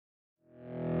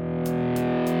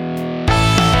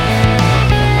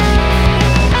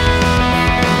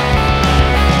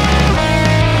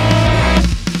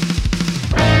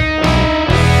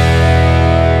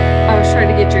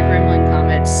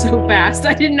podcast.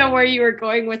 I didn't know where you were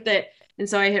going with it. And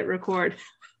so I hit record.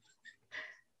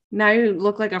 Now you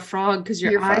look like a frog because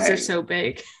your eyes are so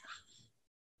big.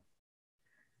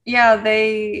 Yeah,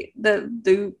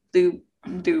 doop.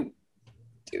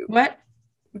 What?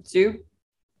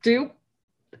 Doop.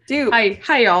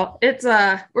 Hi y'all. It's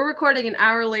we're recording an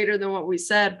hour later than what we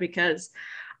said because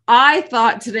I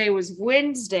thought today was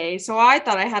Wednesday, so I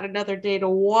thought I had another day to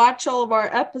watch all of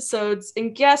our episodes,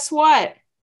 and guess what?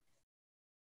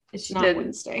 It's not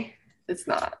Wednesday. It's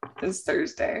not. It's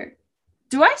Thursday.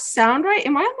 Do I sound right?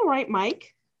 Am I on the right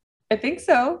mic? I think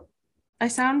so. I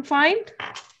sound fine?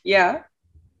 Yeah.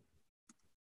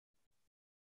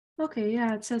 Okay,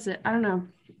 yeah, it says it. I don't know.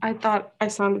 I thought I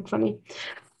sounded funny.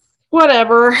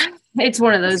 Whatever. It's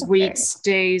one of those weeks,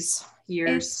 days,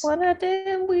 years. It's one of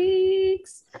them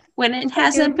weeks. When it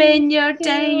hasn't been your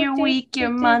day, your week,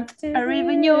 your month, or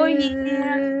even your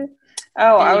year.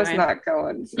 Oh, anyway. I was not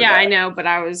going for that. I know, but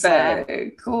I was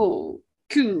cool.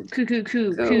 Cool.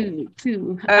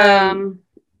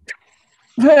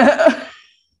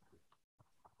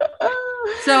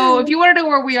 So if you want to know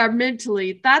where we are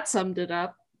mentally, that summed it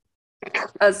up.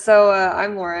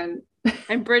 I'm Lauren.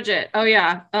 I'm Bridget. Oh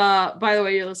yeah. By the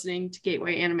way, you're listening to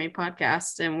Gateway Anime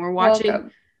Podcast, and we're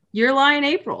watching Your Lie in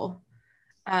April.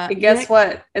 And guess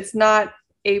what? It's not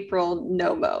April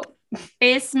no-mo.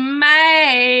 It's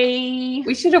May.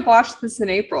 We should have watched this in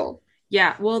April.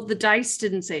 Yeah, well, the dice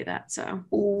didn't say that, so.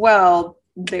 Well,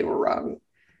 they were wrong.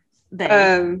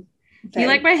 You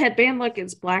like my headband? Look,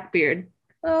 it's Blackbeard.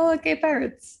 Oh, look, Gay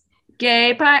Pirates.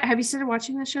 Have you started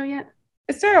watching the show yet?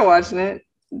 I started watching it.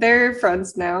 They're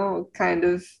friends now, kind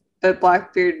of, but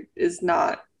Blackbeard is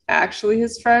not actually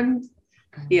his friend.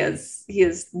 He has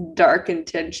dark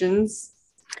intentions.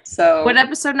 So what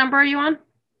episode number are you on?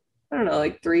 I don't know,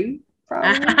 like 3,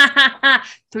 probably.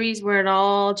 3's where it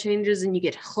all changes and you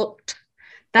get hooked.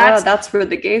 That's where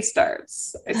the gay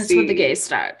starts. That's where the gay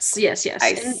starts. Yes.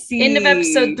 I see. End of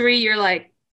episode 3, you're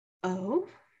like, oh,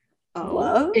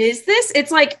 love? Is this?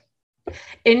 It's like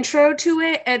intro to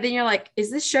it, and then you're like, is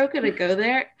this show gonna go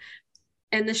there?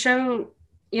 And the show,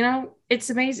 it's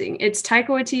amazing. It's Taika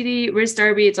Waititi, Rhys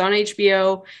Darby. It's on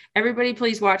HBO. Everybody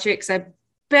please watch it because I'm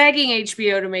begging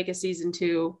HBO to make a season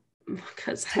 2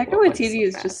 because Taika Waititi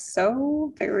is just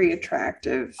so very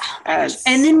attractive. And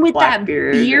then with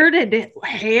Blackbeard. That bearded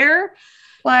hair,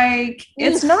 like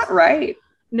it's not right.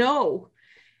 No,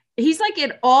 he's like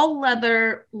in all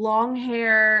leather, long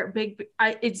hair, big.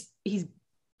 He's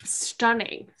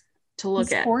stunning to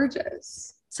look at.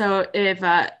 Gorgeous. So if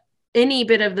any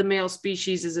bit of the male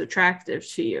species is attractive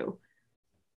to you,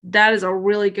 that is a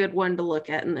really good one to look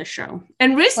at in this show.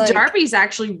 And Rhys Darby's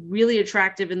actually really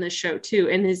attractive in this show too,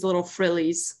 in his little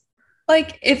frillies.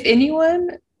 Like if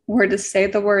anyone were to say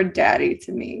the word daddy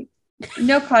to me,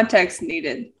 no context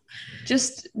needed,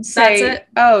 just say,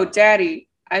 oh, daddy,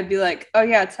 I'd be like, oh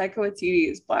yeah, Taika Waititi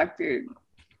is Blackbeard.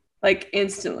 Like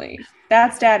instantly.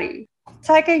 That's daddy.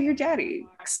 Taika, you're daddy.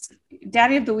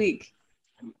 Daddy of the week.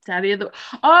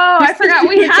 I forgot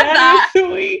we had that. Daddy of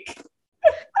the week.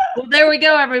 Well, there we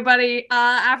go, everybody.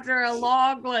 After a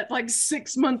long,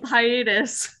 6-month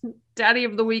hiatus, Daddy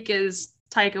of the Week is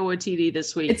Taika Waititi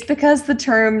this week. It's because the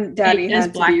term daddy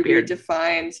had to be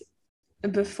redefined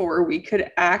before we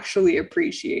could actually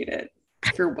appreciate it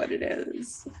for what it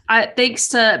is. Thanks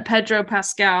to Pedro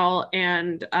Pascal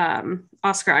and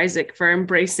Oscar Isaac for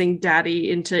embracing daddy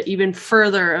into even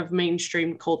further of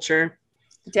mainstream culture.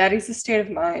 Daddy's a state of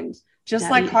mind.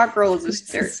 Just like hot girl is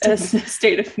a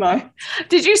state of mind.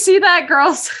 Did you see that,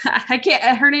 girls? I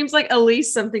can't. Her name's like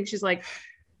Elise something. She's like,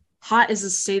 hot is a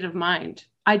state of mind.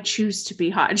 I choose to be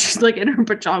hot. She's like in her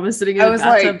pajamas sitting in the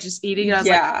bathtub just eating. I was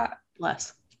like,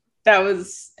 bless. That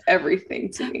was everything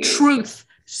to me. Truth.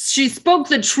 She spoke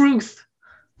the truth.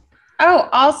 Oh,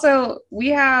 also, we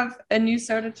have a new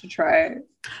soda to try.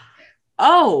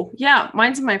 Oh, yeah.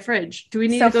 Mine's in my fridge. Do we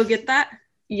need to go get that?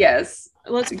 Yes.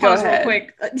 Let's pause real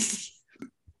quick.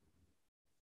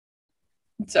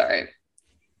 Sorry.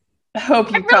 I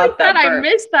hope you caught that. I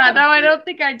missed that. No, I don't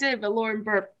think I did, but Lauren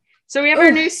burped. So we have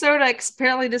our new soda.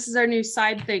 Apparently, this is our new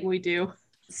side thing we do.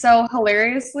 So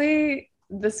hilariously,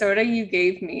 the soda you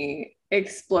gave me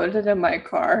exploded in my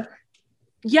car.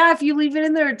 Yeah, if you leave it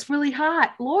in there, it's really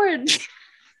hot. Lauren.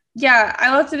 Yeah,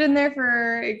 I left it in there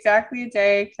for exactly a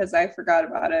day because I forgot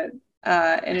about it.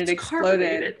 And it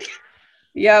exploded.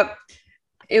 Yep.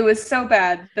 It was so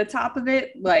bad. The top of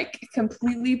it,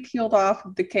 completely peeled off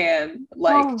of the can,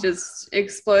 just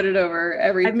exploded over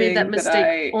everything. I made that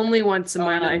mistake only once in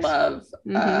my life. Love.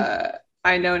 Mm-hmm.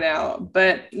 I know now,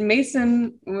 but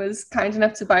Mason was kind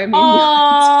enough to buy me.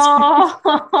 Oh,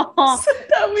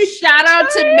 so shout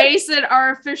out to Mason, our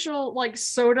official like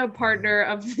soda partner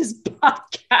of this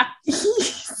podcast.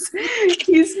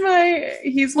 He's my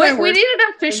we need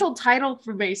an official title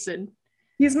for Mason.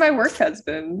 He's my work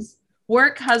husband.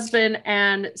 Work husband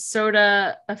and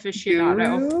soda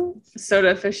aficionado.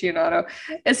 Soda aficionado.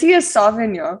 Is he a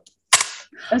Sauvignon?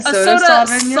 A soda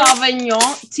Sauvignon.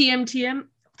 TM.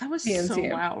 That was TM. So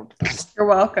loud. You're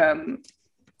welcome.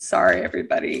 Sorry,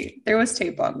 everybody. There was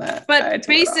tape on that. But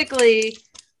basically,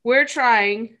 we're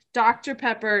trying Dr.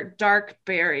 Pepper Dark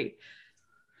Berry.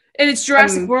 And it's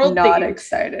Jurassic World. I'm not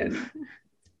excited.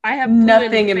 I have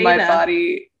nothing in my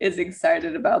body is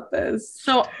excited about this.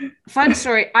 So, fun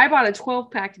story. I bought a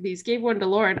 12-pack of these, gave one to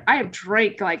Lauren. I have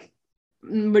drank like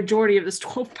majority of this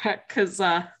 12-pack because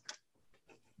I'm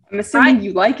assuming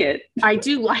you like it. I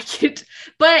do like it.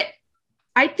 But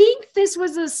I think this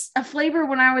was a flavor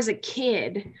when I was a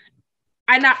kid.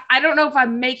 I don't know if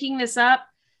I'm making this up,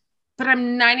 but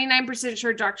I'm 99%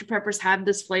 sure Dr. Pepper's had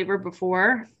this flavor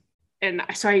before. And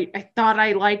so I thought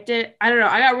I liked it. I don't know.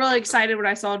 I got really excited when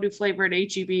I saw a new flavor at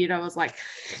HEB and I was like,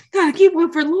 gotta keep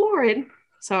one for Lauren.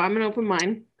 So I'm going to open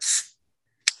mine.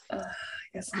 I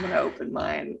guess I'm going to open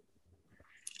mine.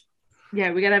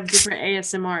 Yeah, we got to have different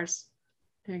ASMRs.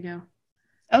 There you go.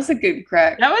 That was a good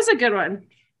crack. That was a good one.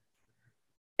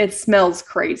 It smells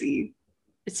crazy.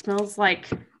 It smells like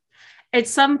it's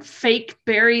some fake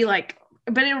berry,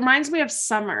 but it reminds me of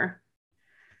summer.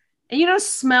 And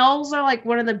smells are like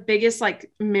one of the biggest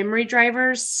like memory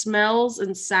drivers, smells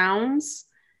and sounds.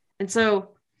 And so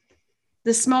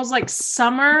this smells like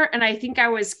summer. And I think I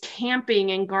was camping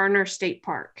in Garner State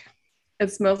Park.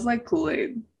 It smells like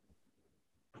Kool-Aid.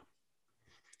 All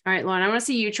right, Lauren, I want to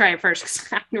see you try it first because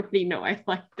I already know I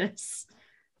like this.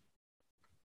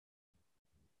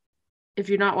 If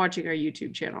you're not watching our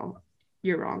YouTube channel,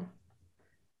 you're wrong.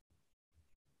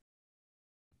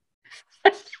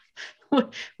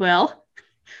 Well,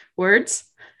 words.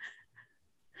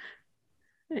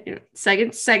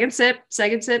 Second sip.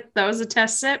 That was a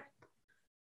test sip.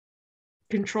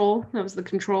 Control. That was the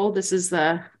control. This is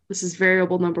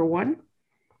variable number 1.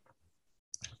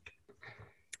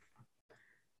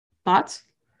 Thoughts?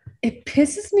 It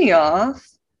pisses me off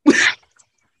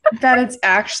that it's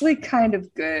actually kind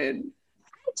of good.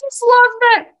 I just love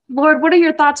that. Lord, what are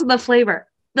your thoughts on the flavor?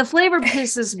 The flavor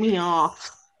pisses me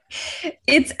off.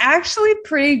 It's actually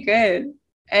pretty good.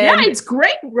 And yeah, it's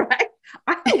great, right?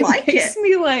 I like it. It makes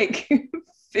me like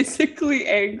physically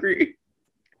angry.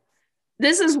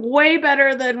 This is way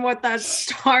better than what that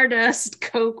Stardust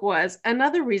Coke was.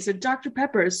 Another reason Dr.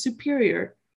 Pepper is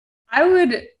superior. I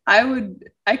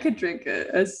could drink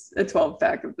a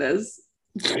 12-pack of this.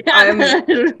 I'm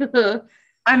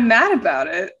mad about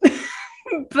it.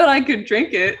 But I could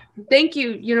drink it. Thank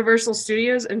you, Universal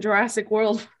Studios and Jurassic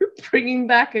World, for bringing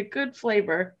back a good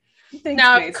flavor. Thanks,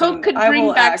 now, Mason. Coke could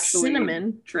bring back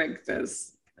cinnamon. Drink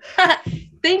this.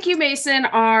 Thank you, Mason,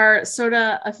 our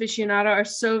soda aficionado, our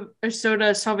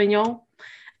soda Sauvignon.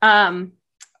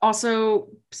 Also,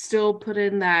 still put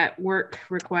in that work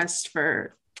request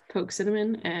for Coke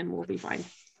cinnamon, and we'll be fine.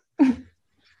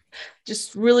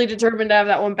 Just really determined to have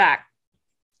that one back.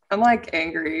 I'm like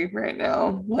angry right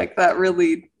now. Like that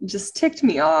really just ticked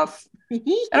me off. I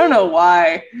don't know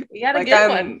why. You got a good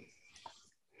one.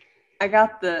 I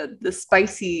got the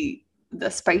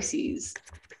spices.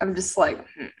 I'm just like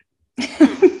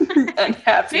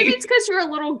unhappy. Maybe it's because you're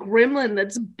a little gremlin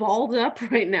that's balled up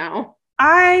right now.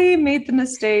 I made the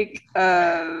mistake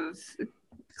of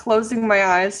closing my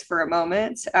eyes for a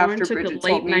moment after Bridget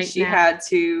told me she had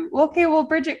to. Well,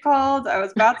 Bridget called. I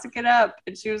was about to get up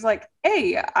and she was like,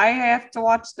 hey, I have to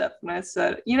watch stuff. And I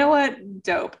said, you know what?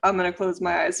 Dope. I'm going to close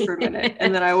my eyes for a minute.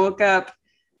 And then I woke up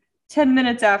 10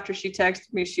 minutes after she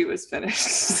texted me she was finished.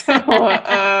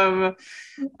 So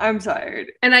I'm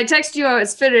tired. And I texted you I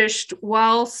was finished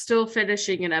while still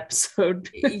finishing an episode.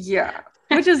 Yeah.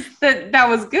 Which is that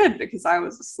was good because I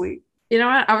was asleep. You know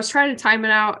what? I was trying to time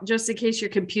it out just in case your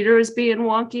computer was being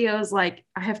wonky. I was like,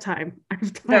 I have time.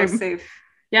 That was safe.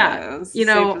 Yeah. Was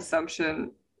safe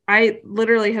assumption. I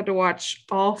literally had to watch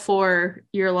all 4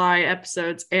 Your Lie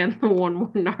episodes and the one more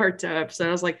Naruto episode.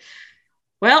 I was like,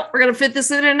 well, we're going to fit this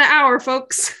in an hour,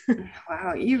 folks.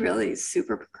 Wow. You really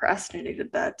super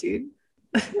procrastinated that, dude.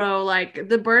 Oh, like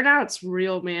the burnout's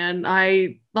real, man.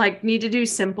 I need to do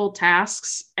simple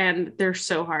tasks and they're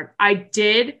so hard. I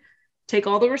did take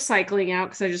all the recycling out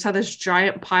because I just had this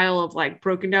giant pile of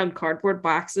broken down cardboard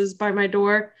boxes by my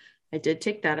door. I did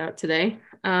take that out today.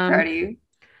 Proud of you.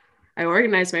 I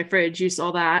organized my fridge, used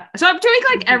all that. So I'm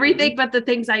doing everything but the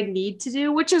things I need to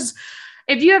do, which is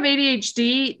if you have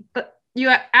ADHD, but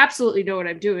you absolutely know what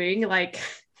I'm doing. Like,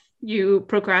 you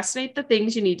procrastinate the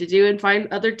things you need to do and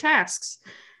find other tasks.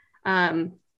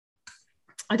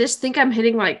 I just think I'm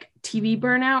hitting like TV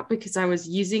burnout because I was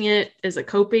using it as a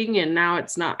coping and now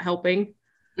it's not helping.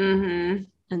 Mm-hmm.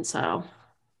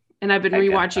 And I've been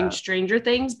rewatching Stranger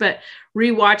Things, but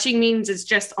rewatching means it's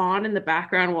just on in the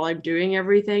background while I'm doing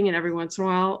everything. And every once in a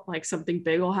while, like something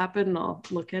big will happen and I'll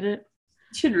look at it.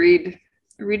 You should read.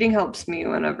 Reading helps me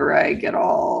whenever I get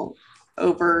all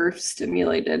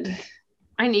overstimulated.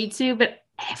 I need to, but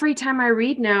every time I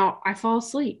read now, I fall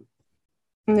asleep.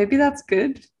 Maybe that's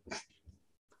good.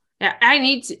 Yeah, I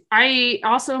need to. I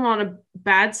also am on a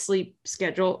bad sleep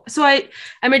schedule. So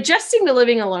I'm adjusting to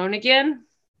living alone again.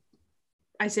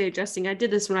 I say adjusting. I did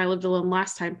this when I lived alone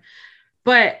last time.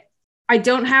 But I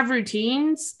don't have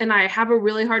routines and I have a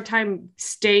really hard time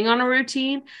staying on a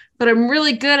routine. But I'm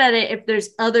really good at it if there's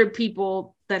other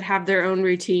people that have their own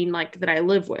routine, like that I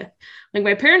live with. Like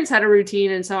my parents had a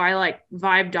routine, and so I like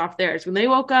vibed off theirs. When they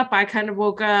woke up, I kind of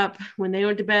woke up. When they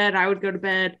went to bed, I would go to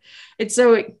bed. And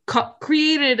so it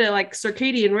created a like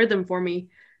circadian rhythm for me.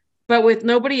 But with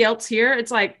nobody else here,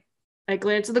 it's like I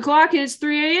glance at the clock and it's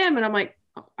 3 a.m. and I'm like,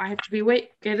 oh, I have to be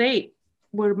awake at 8.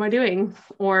 What am I doing?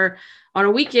 Or on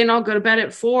a weekend, I'll go to bed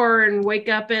at 4 and wake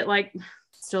up at like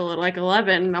still at like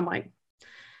 11. And I'm like,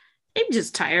 I'm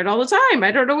just tired all the time.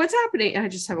 I don't know what's happening. I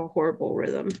just have a horrible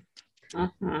rhythm.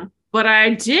 Uh-huh. But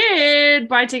I did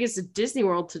buy tickets to Disney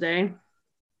World today.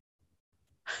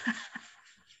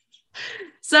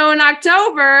 So in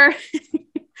September,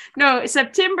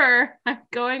 I'm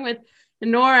going with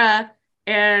Nora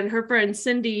and her friend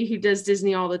Cindy, who does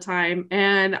Disney all the time.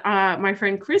 And my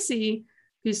friend Chrissy,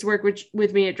 who used to work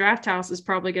with me at Draft House, is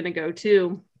probably going to go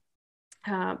too.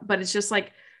 But it's just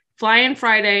like fly in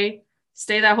Friday,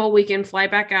 stay that whole weekend, fly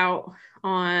back out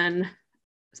on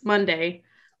Monday,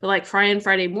 but like fly in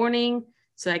Friday morning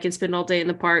so I can spend all day in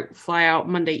the park, fly out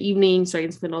Monday evening so I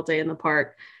can spend all day in the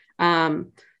park, so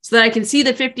that I can see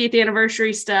the 50th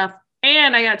anniversary stuff.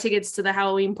 And I got tickets to the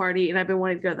Halloween party, and I've been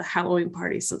wanting to go to the Halloween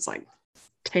party since like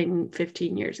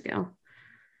 10-15 years ago.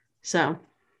 So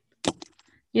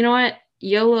you know what,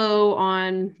 YOLO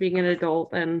on being an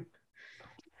adult and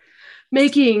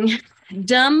making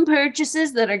dumb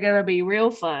purchases that are going to be real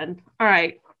fun. All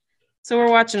right. So we're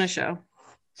watching a show.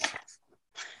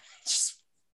 Just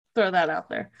throw that out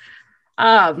there.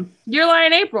 Your Lie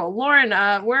in April. Lauren,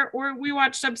 we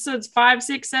watched episodes 5,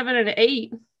 6, 7, and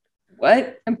 8.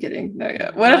 What? I'm kidding. No,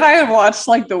 yeah. What if I had watched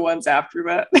like the ones after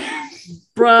that?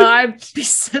 Bruh, I'd be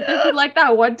like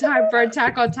that one time for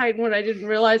Attack on Titan when I didn't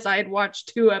realize I had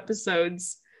watched 2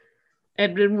 episodes.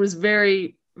 Edmund was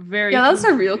very, very that's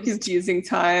a real confusing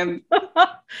time.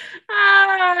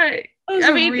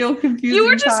 Real confusing. You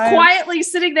were just quietly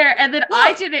sitting there, and then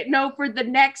I didn't know for the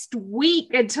next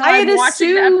week until I'm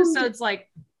watching the episodes. Like,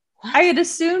 what? I had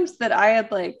assumed that I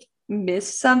had like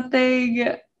missed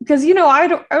something because we had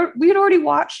already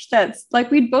watched that. Like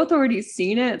we'd both already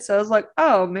seen it, so I was like,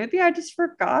 oh, maybe I just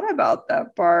forgot about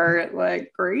that part.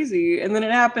 Like crazy, and then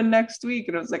it happened next week,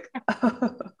 and I was like,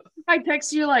 oh. I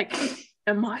text you like,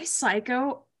 am I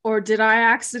psycho? Or did I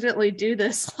accidentally do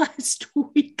this last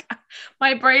week?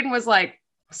 My brain was like,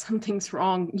 something's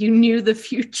wrong. You knew the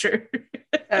future.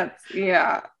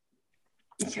 Yeah.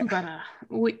 But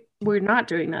we're not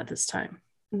doing that this time.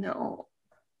 No.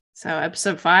 So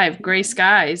episode 5, Gray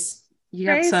Skies. You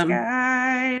got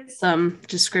some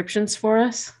descriptions for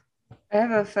us? I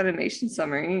have a Funimation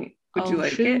summary. Would you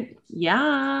like it?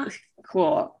 Yeah.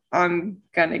 Cool. I'm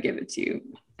gonna give it to you.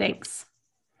 Thanks.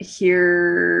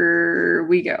 Here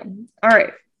we go. All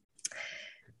right.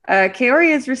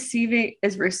 Kaori is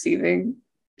receiving.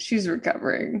 She's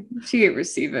recovering. She ain't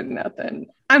receiving nothing.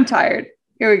 I'm tired.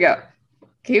 Here we go.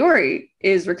 Kaori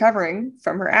is recovering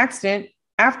from her accident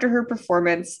after her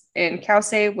performance, and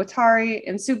Kause, Watari,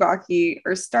 and Tsubaki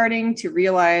are starting to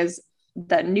realize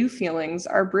that new feelings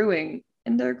are brewing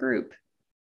in their group,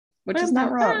 which is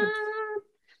not wrong.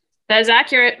 That is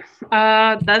accurate.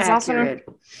 That's also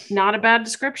not a bad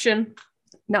description.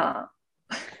 Nah.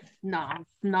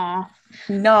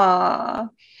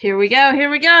 Here we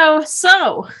go.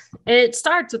 So it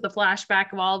starts with the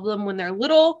flashback of all of them when they're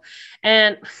little.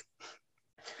 And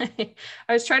I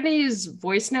was trying to use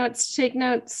voice notes to take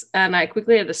notes, and I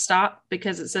quickly had to stop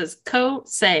because it says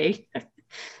Kosei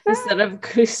instead of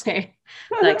Kusei,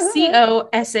 like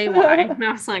Cosay. And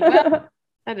I was like, well,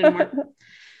 that didn't work.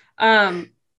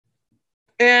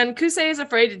 And Kusei is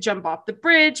afraid to jump off the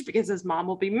bridge because his mom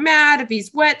will be mad if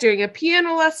he's wet during a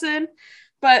piano lesson.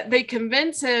 But they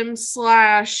convince him /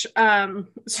 Tsubaki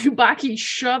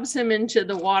shoves him into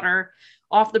the water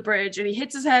off the bridge, and he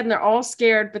hits his head and they're all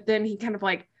scared, but then he kind of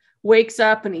like wakes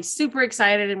up and he's super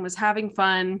excited and was having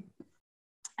fun.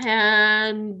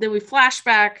 And then we flash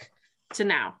back to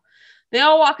now. They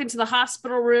all walk into the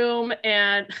hospital room,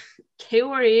 and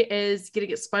Kaori is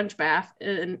getting a sponge bath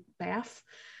and bath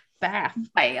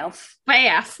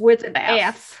with an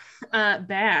F.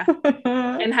 Bath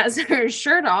and has her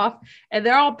shirt off, and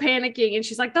they're all panicking, and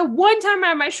she's like, the one time I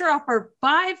had my shirt off for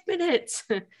 5 minutes.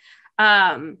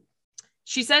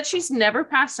 She said she's never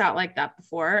passed out like that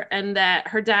before, and that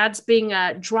her dad's being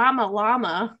a drama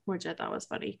llama, which I thought was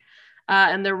funny,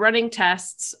 and they're running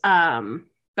tests,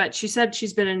 but she said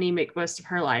she's been anemic most of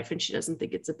her life and she doesn't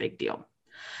think it's a big deal.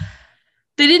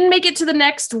 They didn't make it to the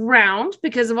next round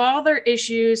because of all their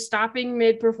issues, stopping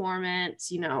mid-performance.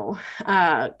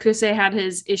 Kosei had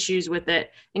his issues with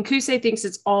it, and Kosei thinks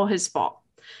it's all his fault.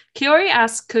 Kaori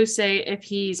asks Kosei if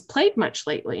he's played much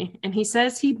lately, and he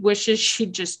says he wishes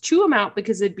she'd just chew him out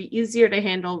because it'd be easier to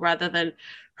handle rather than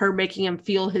her making him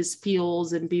feel his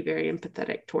feels and be very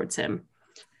empathetic towards him.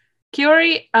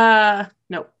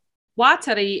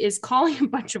 Watari is calling a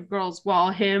bunch of girls while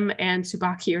him and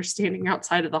Tsubaki are standing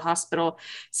outside of the hospital,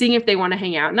 seeing if they want to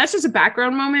hang out. And that's just a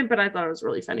background moment, but I thought it was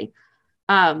really funny.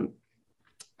 And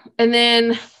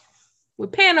then we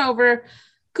pan over.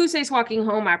 Kosei's walking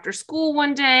home after school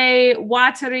one day.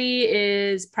 Watari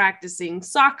is practicing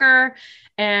soccer,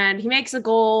 and he makes a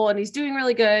goal, and he's doing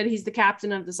really good. He's the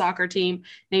captain of the soccer team.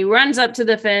 And he runs up to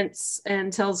the fence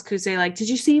and tells Kosei, like, did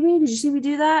you see me? Did you see me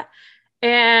do that?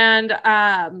 And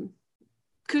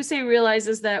Kosei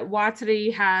realizes that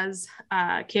Watari has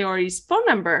Kaori's phone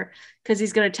number because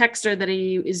he's going to text her that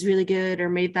he is really good or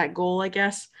made that goal, I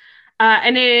guess.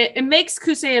 And it makes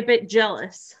Kosei a bit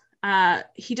jealous.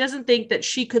 He doesn't think that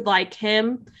she could like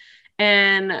him.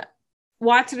 And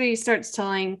Watari starts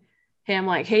telling him,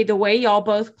 like, hey, the way y'all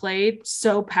both played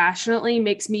so passionately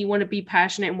makes me want to be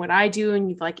passionate in what I do. And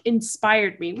you've like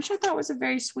inspired me, which I thought was a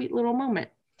very sweet little moment.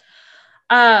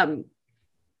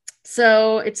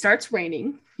 So it starts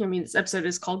raining. I mean, this episode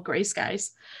is called Gray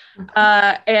Skies.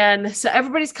 And so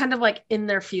everybody's kind of like in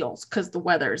their feels because the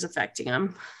weather is affecting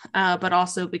them, but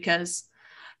also because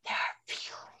there are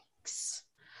feelings.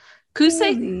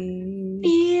 Kosei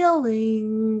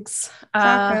feelings.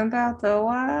 Talking about the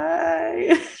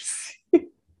why.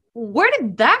 Where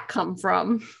did that come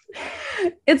from?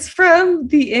 It's from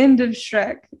the end of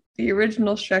Shrek, the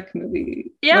original Shrek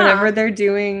movie. Yeah. Whenever they're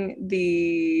doing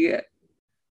the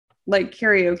like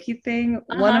karaoke thing,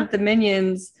 one of the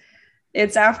minions,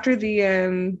 it's after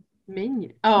the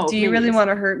minion. Do you really want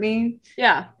to hurt me?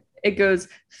 Yeah. It goes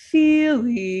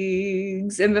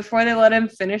feelings, and before they let him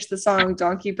finish the song,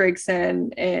 Donkey breaks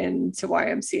in into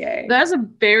YMCA. That's a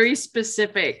very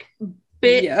specific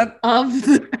bit of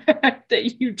the fact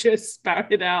that you just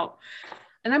spouted out,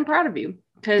 and I'm proud of you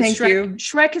because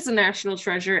Shrek is a national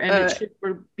treasure, and it should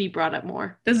be brought up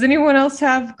more. Does anyone else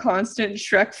have constant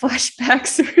Shrek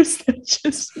flashbacks, or is that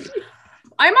just me?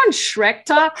 I'm on Shrek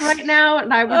talk right now,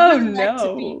 and I would like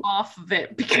to be off of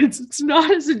it because it's not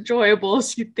as enjoyable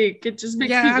as you think. It just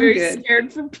makes me very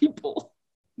scared for people.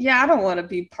 Yeah, I don't want to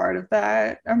be part of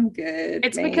that. I'm good.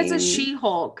 It's because of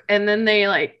She-Hulk, and then they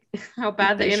like how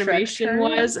bad the animation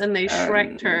was, and they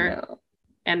Shrek'd her. No.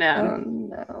 And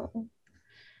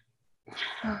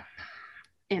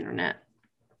internet.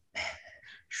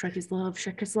 Shrek is love.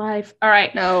 Shrek is life. All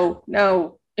right.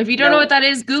 No. If you don't know what that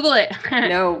is, Google it.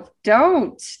 No,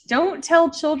 don't tell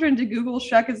children to Google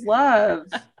Shrek is love.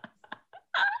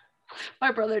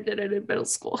 My brother did it in middle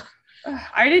school.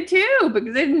 I did too,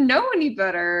 because I didn't know any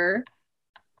better.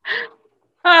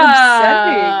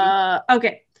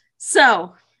 Okay,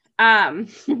 so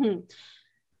Kosei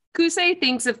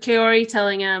thinks of Kaori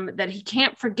telling him that he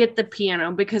can't forget the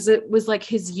piano because it was like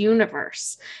his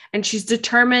universe, and she's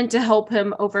determined to help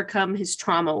him overcome his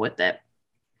trauma with it.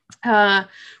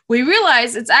 We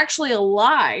realize it's actually a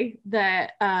lie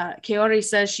that Kaori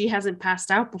says she hasn't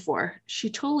passed out before. She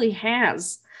totally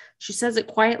has. She says it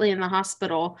quietly in the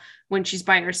hospital when she's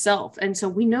by herself. And so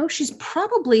we know she's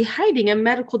probably hiding a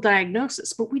medical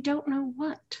diagnosis, but we don't know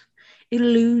what. It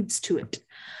alludes to it.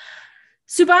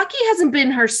 Tsubaki hasn't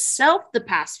been herself the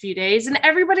past few days, and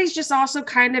everybody's just also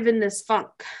kind of in this funk.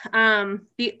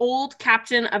 The old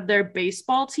captain of their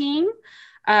baseball team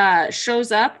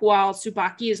shows up while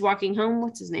Tsubaki is walking home.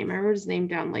 What's his name? I wrote his name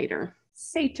down later.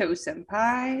 Sato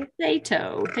senpai.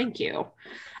 Sato, thank you.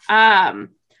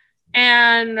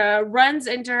 And runs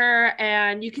into her,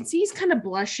 and you can see he's kind of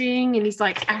blushing, and he's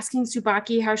like asking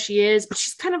Tsubaki how she is, but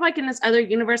she's kind of like in this other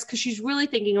universe because she's really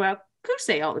thinking about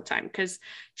Kosei all the time because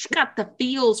she got the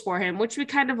feels for him, which we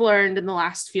kind of learned in the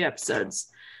last few episodes.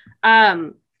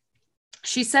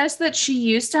 She says that she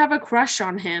used to have a crush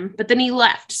on him, but then he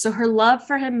left. So her love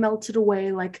for him melted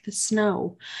away like the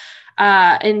snow.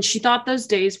 And she thought those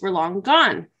days were long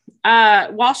gone.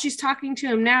 While she's talking to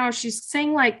him now, she's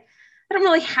saying, like, I don't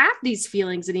really have these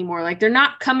feelings anymore. Like, they're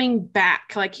not coming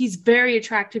back. Like, he's very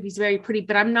attractive. He's very pretty,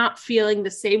 but I'm not feeling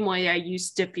the same way I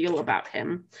used to feel about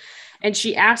him. And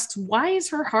she asked, why is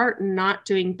her heart not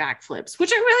doing backflips?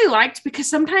 Which I really liked, because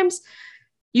sometimes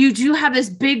you do have this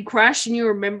big crush and you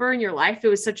remember in your life it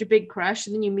was such a big crush,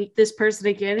 and then you meet this person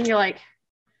again and you're like,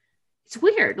 it's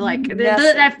weird. Like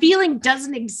that feeling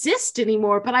doesn't exist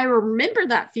anymore, but I remember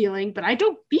that feeling, but I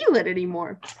don't feel it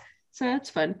anymore. So that's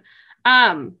fun.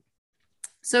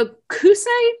 So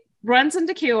Kusei runs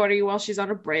into Kaori while she's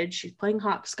on a bridge. She's playing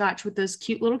hopscotch with those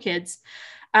cute little kids.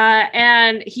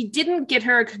 And he didn't get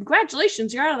her a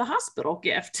congratulations, you're out of the hospital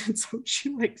gift. And so she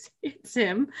like hits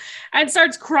him and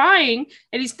starts crying,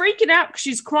 and he's freaking out because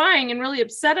she's crying and really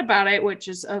upset about it, which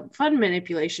is a fun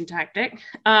manipulation tactic.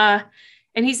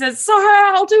 And he says,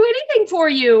 Sahara, I'll do anything for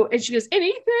you. And she goes,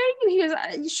 anything? And he goes,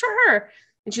 sure.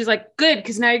 And she's like, good,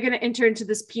 because now you're going to enter into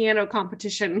this piano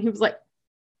competition. And he was like,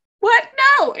 what?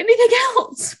 No, anything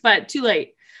else? But too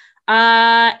late.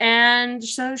 And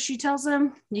so she tells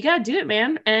him, you got to do it,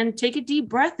 man, and take a deep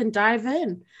breath and dive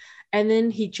in. And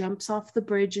then he jumps off the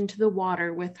bridge into the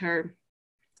water with her,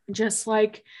 just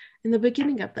like in the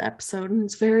beginning of the episode. And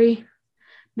it's very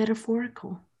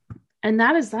metaphorical. And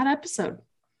that is that episode.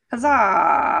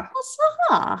 Huzzah!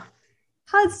 Huzzah!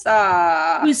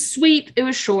 Huzzah! It was sweet. It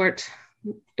was short.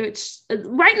 It's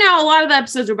right now, a lot of the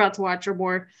episodes we're about to watch are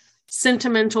more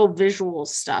sentimental visual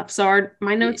stuff. So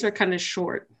my notes are kind of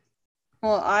short.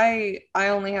 Well, I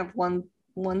only have one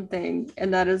thing,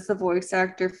 and that is the voice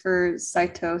actor for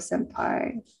Saito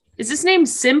Senpai. Is his name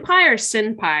Senpai or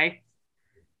Senpai?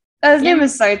 His name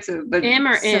is Saito, but M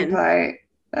or Senpai.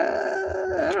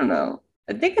 I don't know.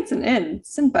 I think it's an N.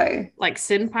 Senpai. Like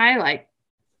Senpai? Like,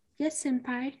 yes,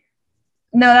 Senpai.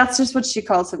 No, that's just what she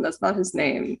calls him. That's not his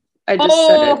name. I just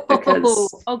said it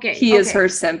because he is her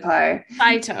senpai.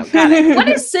 Saito. Got it. What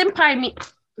does senpai mean?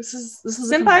 This is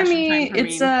senpai mean.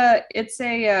 It's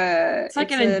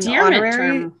like an endearment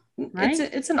term, right?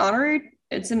 It's an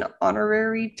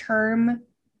honorary term.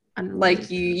 Like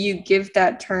you give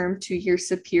that term to your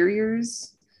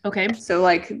superiors. Okay. So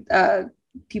like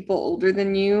people older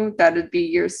than you, that'd be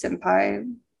your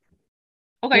senpai.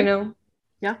 Okay. You know?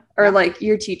 Yeah. Or like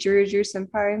your teacher is your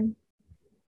senpai.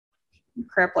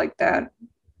 Crap like that.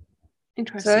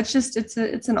 Interesting. So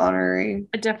it's an honorary.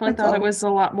 I definitely thought it was a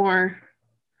lot more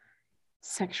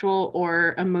sexual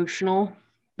or emotional.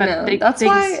 But no, that's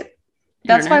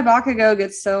why Bakugo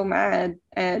gets so mad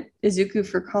at Izuku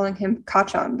for calling him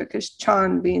Kachan, because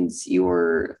Chan means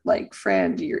your like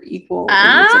friend, your equal,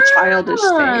 and it's a childish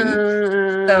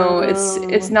thing. So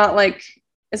it's not like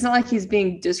he's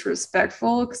being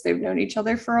disrespectful because they've known each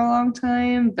other for a long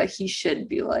time, but he should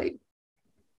be like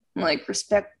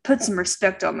respect, put some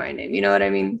respect on my name. You know what I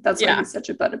mean? That's why he's such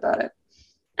a butt about it.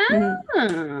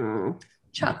 Oh.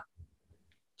 Chan.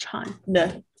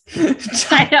 No.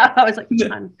 I know. I was like,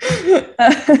 Chan.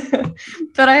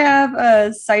 But I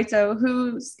have Saito,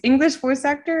 whose English voice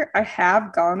actor I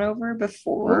have gone over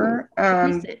before.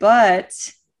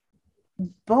 But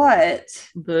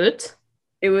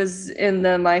it was in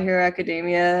the My Hero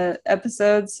Academia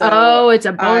episode. So it's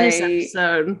a bonus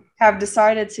episode. Have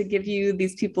decided to give you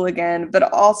these people again,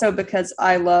 but also because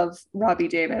I love Robbie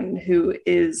Damon, who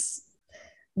is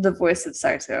the voice of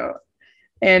Saito.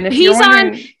 And if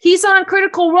he's on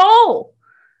Critical Role.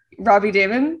 Robbie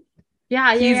Damon?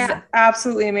 Yeah, he's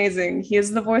absolutely amazing. He is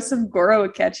the voice of Goro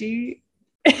Akechi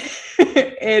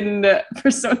in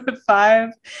Persona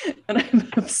 5, and I'm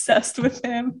obsessed with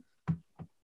him.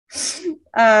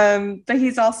 But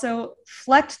he's also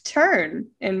Flecked Turn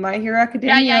in My Hero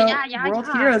Academia World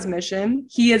Heroes Mission.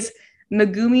 He is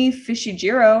Megumi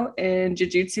Fushiguro in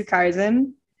Jujutsu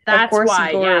Kaisen. That's of course,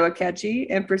 why, Goro Akechi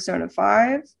in Persona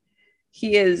 5.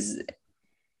 He is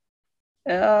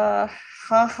Hahanazuka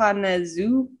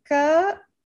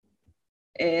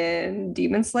in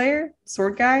Demon Slayer,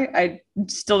 Sword Guy. I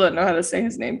still don't know how to say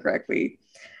his name correctly.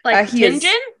 Like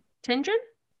Tenjin? Tenjin?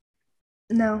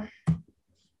 No.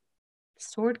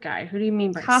 Sword Guy. Who do you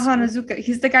mean by Hahanazuka?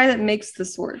 He's the guy that makes the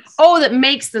swords. Oh, that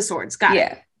makes the swords. Got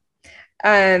it.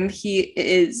 He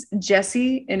is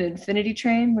Jesse in Infinity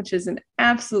Train, which is an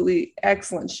absolutely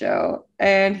excellent show.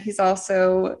 And he's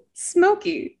also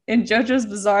Smokey in JoJo's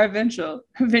Bizarre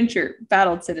Adventure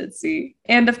Battle Tendency.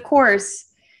 And of course,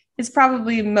 his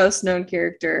probably most known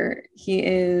character, he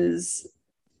is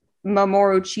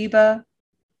Mamoru Chiba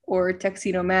or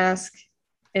Tuxedo Mask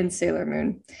in Sailor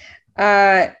Moon.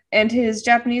 And his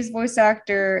Japanese voice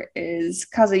actor is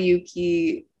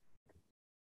Kazuyuki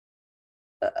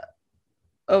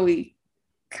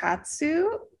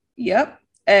Oikatsu. Yep.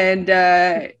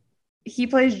 And he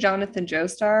plays Jonathan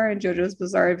Joestar in JoJo's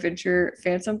Bizarre Adventure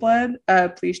Phantom Blood.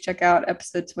 Please check out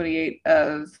episode 28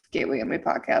 of Gateway Anime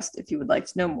Podcast if you would like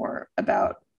to know more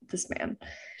about this man.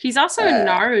 He's also in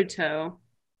Naruto.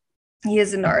 He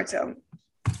is in Naruto.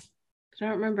 I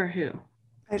don't remember who.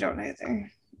 I don't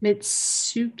either.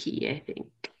 Mitsuki, I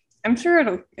think. I'm sure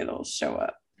it'll show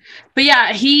up. But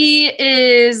yeah, he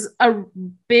is a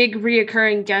big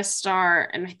reoccurring guest star,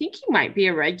 and I think he might be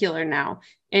a regular now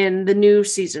in the new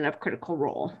season of Critical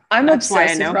Role. I'm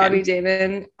obsessed with Robbie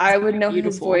Daymond. I would know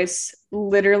his voice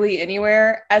literally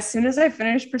anywhere. As soon as I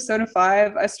finished Persona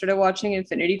 5, I started watching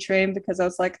Infinity Train because I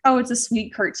was like, oh, it's a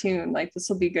sweet cartoon. Like, this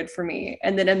will be good for me.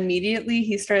 And then immediately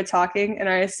he started talking and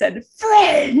I said,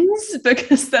 friends,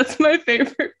 because that's my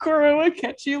favorite Goro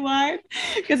Akechi line.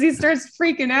 Because he starts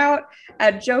freaking out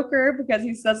at Joker because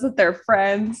he says that they're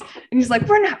friends. And he's like,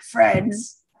 we're not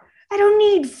friends. I don't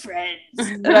need friends.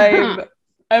 And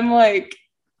I'm like,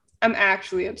 I'm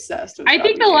actually obsessed with I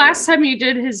think the last time you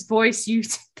did his voice, you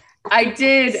did that. I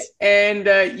did,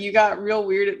 and you got real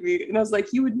weird at me, and I was like,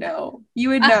 you would know.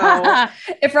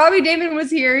 If Robbie Daymond was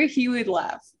here, he would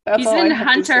laugh. He's in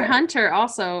Hunter x Hunter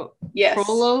also. Yes.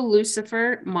 Frollo,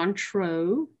 Lucifer,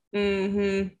 Montreux.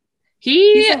 Mm-hmm.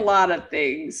 He's a lot of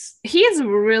things. He is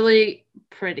really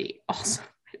pretty also,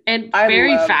 and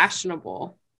very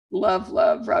fashionable. Love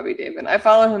Robbie Daymond. I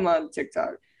follow him on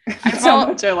TikTok. That's how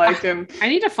much I like him. I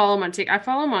need to follow him on TikTok. I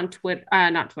follow him on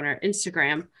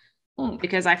Instagram,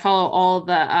 because I follow all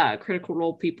the Critical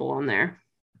Role people on there.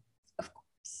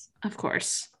 Of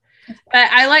course. But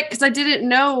I like, because I didn't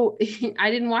know, I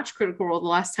didn't watch Critical Role the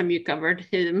last time you covered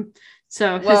him,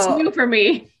 so it's new for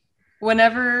me.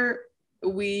 Whenever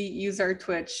we use our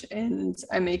Twitch and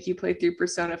I make you play through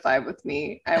Persona 5 with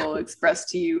me, I will express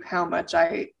to you how much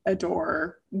I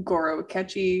adore Goro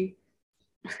Akechi.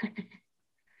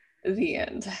 The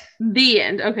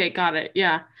end. Okay, got it.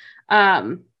 Yeah.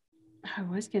 I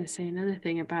was going to say another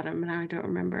thing about him, and now I don't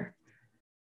remember.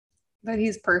 But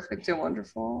he's perfect and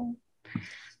wonderful. I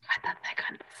thought I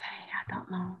couldn't say. I don't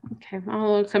know. Okay.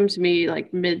 Well, it'll come to me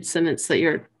like mid-sentence that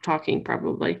you're talking,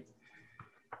 probably.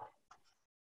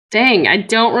 Dang, I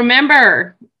don't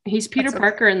remember. He's Peter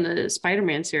Parker in the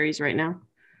Spider-Man series right now.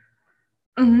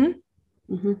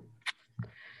 Mm-hmm.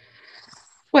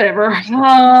 Whatever.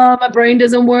 My brain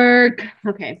doesn't work.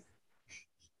 Okay.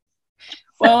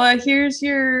 Well, here's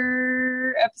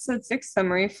your episode 6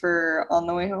 summary for On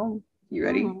the Way Home. You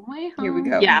ready? On the Way Home. Here we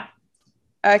go. Yeah.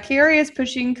 Kaori is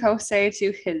pushing Kosei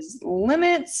to his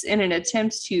limits in an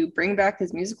attempt to bring back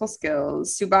his musical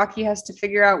skills. Tsubaki has to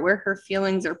figure out where her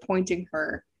feelings are pointing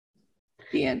her.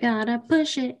 The end. Gotta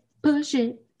push it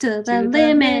to the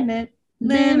limit.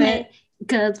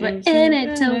 Because we're in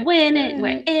it to win it.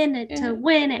 We're in it to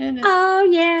win it. Oh,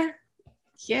 yeah.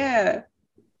 Yeah.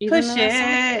 Push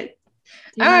it.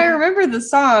 I remember the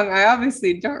song. I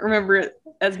obviously don't remember it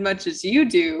as much as you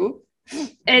do.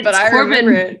 But I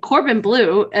remember it. Corbin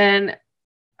Blue, and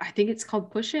I think it's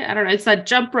called Push It. I don't know. It's that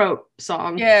jump rope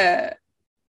song. Yeah.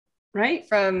 Right?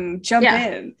 From Jump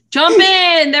In. Jump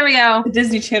In! There we go. The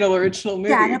Disney Channel original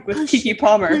movie with Keke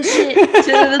Palmer.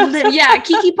 Yeah,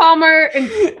 Keke Palmer and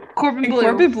Corbin Blue.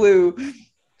 Corbin Blue.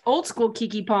 Old school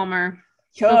Keke Palmer.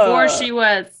 Yeah. Before she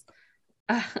was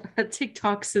a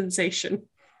TikTok sensation.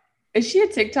 Is she a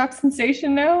TikTok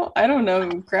sensation now? I don't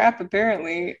know. Crap,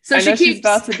 apparently. So I know she's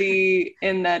about to be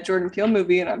in that Jordan Peele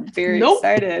movie, and I'm very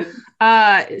excited.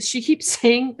 She keeps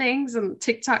saying things, and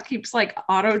TikTok keeps like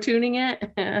auto-tuning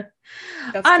it.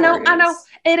 I know.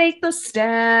 It ain't the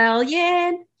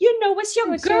stallion. You know it's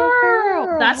your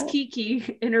girl. That's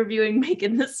Keke interviewing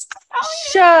Megan Thee Stallion.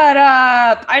 Shut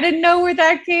up. I didn't know where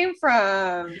that came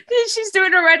from. She's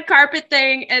doing a red carpet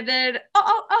thing, and then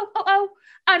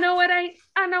I know it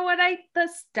ain't the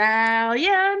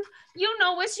stallion. You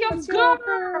know it's your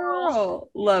girl.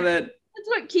 Love it. That's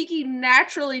what Keke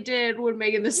naturally did when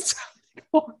Megan Thee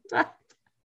Stallion.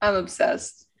 I'm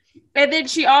obsessed. And then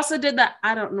she also did that.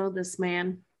 I don't know this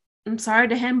man. I'm sorry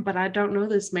to him, but I don't know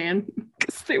this man.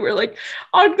 Because they were like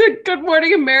on the Good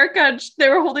Morning America. They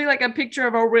were holding like a picture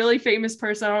of a really famous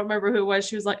person. I don't remember who it was.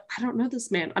 She was like, I don't know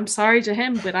this man. I'm sorry to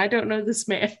him, but I don't know this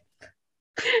man.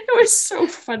 It was so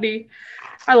funny.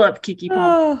 I love Keke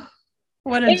Palmer. Oh,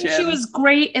 what a gem. She was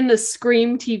great in the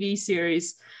Scream TV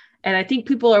series. And I think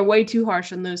people are way too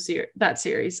harsh on that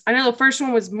series. I know the first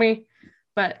one was me,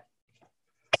 but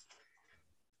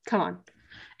come on.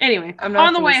 Anyway, I'm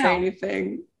not going to say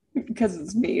anything because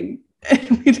it's mean.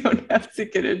 And we don't have to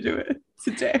get into it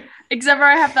today. Except for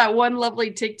I have that one lovely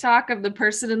TikTok of the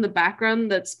person in the background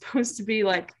that's supposed to be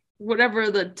like whatever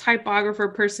the typographer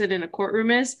person in a courtroom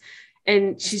is.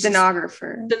 And she's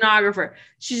stenographer.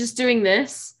 She's just doing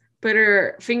this, but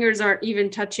her fingers aren't even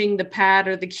touching the pad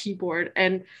or the keyboard.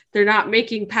 And they're not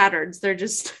making patterns. They're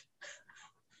just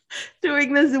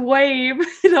doing this wave.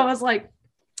 And I was like,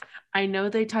 I know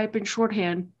they type in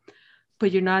shorthand,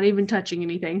 but you're not even touching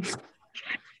anything.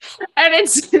 And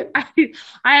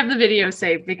I have the video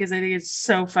saved because I think it's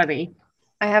so funny.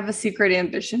 I have a secret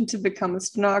ambition to become a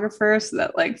stenographer, so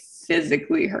that like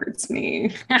physically hurts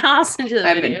me. I'll send you the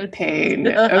video. I'm in pain.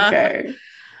 Okay.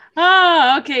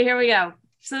 Oh, okay, here we go.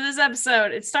 So this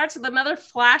episode, it starts with another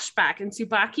flashback, and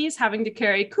Tsubaki is having to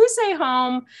carry Kusei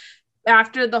home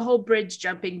after the whole bridge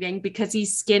jumping thing because he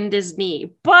skinned his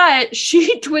knee. But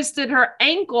she twisted her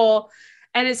ankle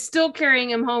and is still carrying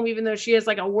him home, even though she has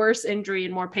like a worse injury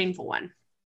and more painful one.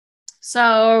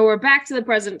 So we're back to the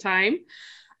present time.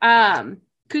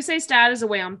 Kusei's dad is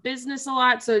away on business a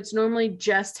lot, so it's normally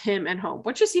just him at home,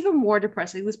 which is even more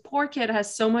depressing. This poor kid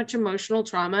has so much emotional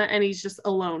trauma, and he's just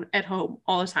alone at home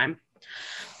all the time.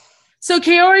 So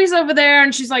Kaori's over there,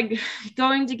 and she's like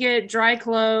going to get dry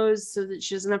clothes so that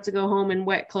she doesn't have to go home in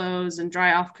wet clothes and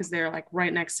dry off because they're like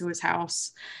right next to his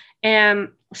house. And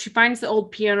she finds the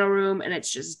old piano room, and it's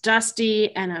just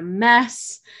dusty and a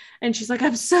mess. And she's like,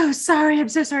 I'm so sorry. I'm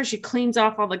so sorry. She cleans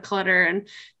off all the clutter and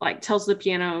like tells the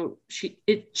piano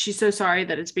she's so sorry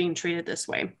that it's being treated this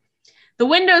way. The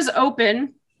window's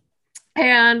open,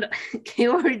 and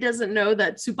Kaori doesn't know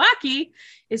that Tsubaki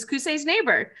is Kusei's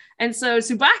neighbor. And so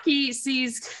Tsubaki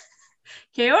sees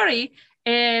Kaori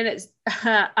in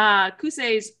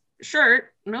Kusei's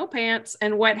shirt, no pants,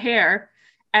 and wet hair.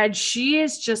 And she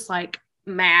is just like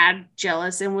mad,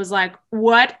 jealous, and was like,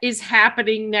 what is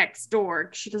happening next door?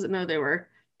 She doesn't know they were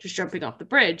just jumping off the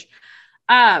bridge.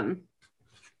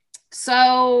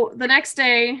 So the next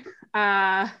day,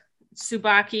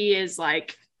 Tsubaki is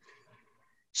like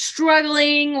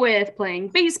struggling with playing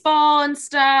baseball and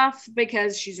stuff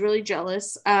because she's really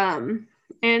jealous. And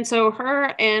so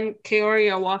her and Kaori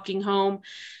are walking home,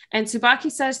 and Tsubaki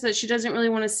says that she doesn't really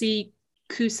want to see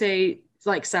Kusei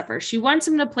like suffer. She wants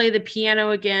him to play the piano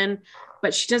again,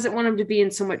 but she doesn't want him to be in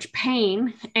so much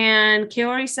pain. And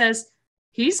Kaori says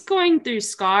he's going through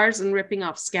scars and ripping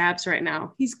off scabs right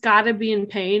now. He's got to be in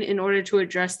pain in order to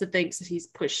address the things that he's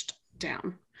pushed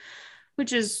down,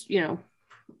 which is, you know,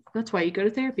 that's why you go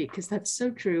to therapy, because that's so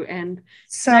true. And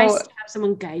so nice to have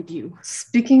someone guide you.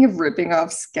 Speaking of ripping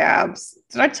off scabs,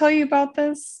 did I tell you about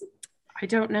this? I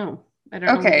don't know. I don't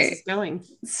know where this is going.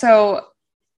 So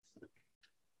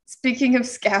speaking of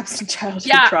scabs and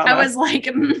childhood trauma. I was like,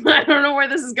 I don't know where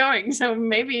this is going. So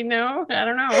maybe no, I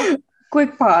don't know.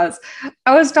 Quick pause.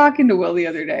 I was talking to Will the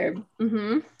other day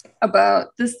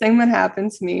about this thing that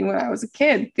happened to me when I was a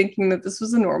kid, thinking that this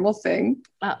was a normal thing.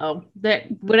 That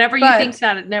whatever you think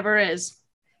that it never is.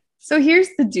 So here's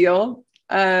the deal.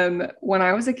 When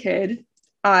I was a kid,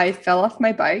 I fell off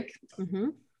my bike.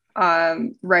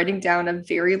 Riding down a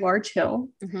very large hill.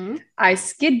 I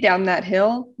skid down that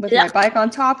hill with my bike on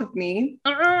top of me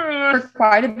for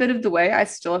quite a bit of the way. I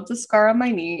still have the scar on my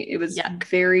knee. It was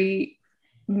very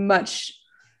much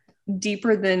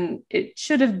deeper than it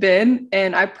should have been,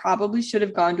 and I probably should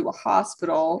have gone to a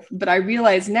hospital, but I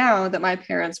realize now that my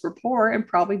parents were poor and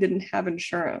probably didn't have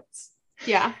insurance.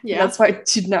 That's why I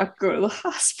did not go to the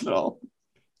hospital.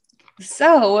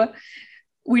 So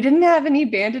we didn't have any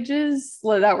bandages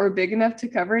that were big enough to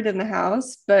cover it in the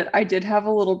house, but I did have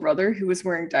a little brother who was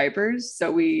wearing diapers.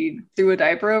 So we threw a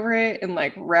diaper over it and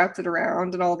like wrapped it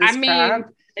around and all this crap.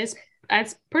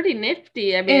 It's pretty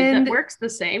nifty. I mean, that works the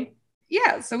same.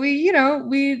 Yeah. So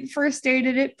we first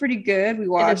aided it pretty good. We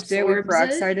washed it, we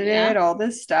peroxided it, all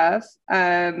this stuff.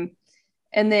 And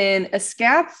then a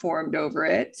scab formed over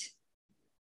it.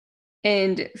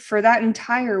 And for that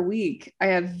entire week, I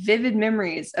have vivid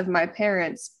memories of my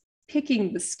parents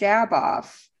picking the scab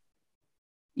off.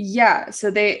 Yeah,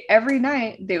 so every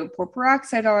night they would pour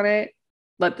peroxide on it,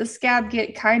 let the scab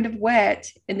get kind of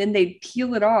wet, and then they'd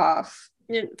peel it off.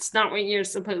 It's not what you're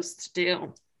supposed to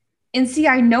do. And see,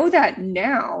 I know that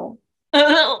now.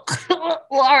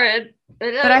 Lauren.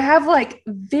 But I have like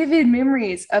vivid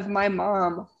memories of my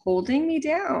mom holding me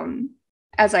down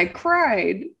as I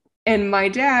cried, and my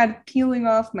dad peeling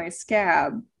off my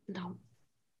scab. No.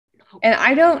 And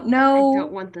I don't know. I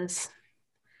don't want this.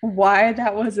 Why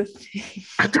that was a thing.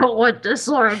 I don't want this,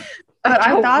 Lauren. But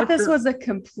I thought this was a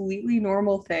completely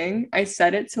normal thing. I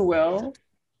said it to Will,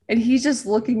 and he's just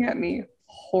looking at me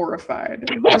horrified.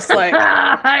 Just like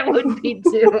I would be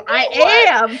too. I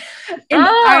am. And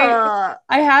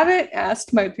I haven't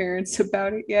asked my parents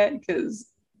about it yet because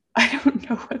I don't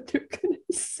know what they're gonna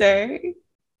say.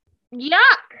 Yuck.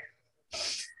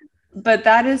 But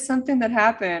that is something that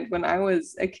happened when I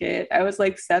was a kid. I was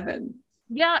like 7.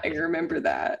 Yeah. I remember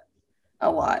that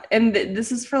a lot. And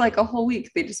this is for like a whole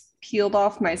week. They just peeled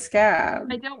off my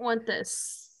scab. I don't want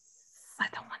this. I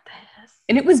don't want this.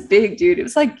 And it was big, dude. It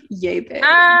was like yay big.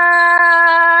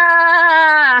 Ah!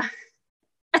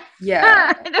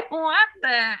 Yeah. I don't want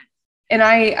that. And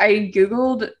I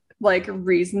Googled like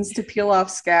reasons to peel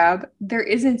off scab. There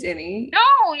isn't any.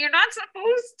 No, you're not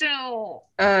supposed to.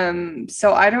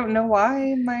 So I don't know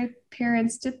why my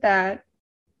parents did that.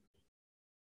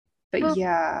 But well,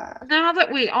 yeah. Now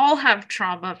that we all have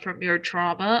trauma from your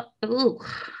trauma, ooh.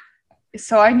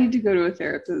 So I need to go to a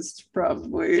therapist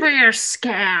probably. For your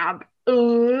scab.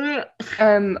 Ooh.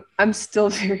 I'm still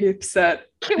very upset.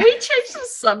 Can we change the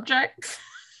subject?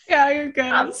 Yeah, you're good.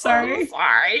 I'm sorry. So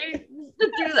sorry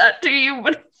to do that to you,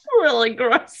 but I'm really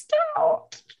grossed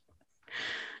out.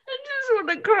 I just want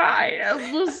to cry. I was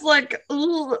just like,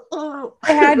 ooh.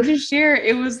 I had to share.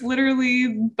 It was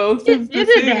literally both of the You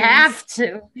didn't have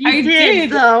to. I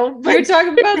did though. We were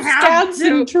talking about scabs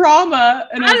and trauma,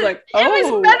 and I was like,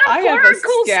 oh, I have a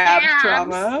scab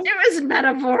trauma. It was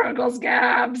metaphorical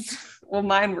scabs. Well,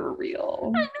 mine were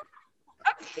real.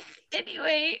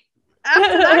 Anyway,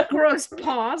 after that gross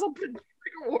pause, I'll put a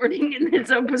trigger warning in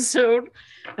this episode.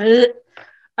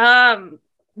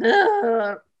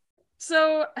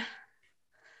 So,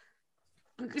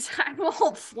 because I'm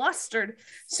all flustered,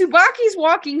 Tsubaki's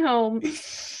walking home,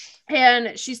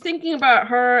 and she's thinking about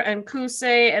her and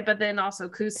Kusei, but then also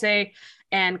Kusei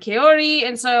and Kaori.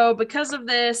 And so, because of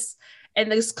this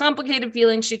and this complicated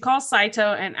feeling, she calls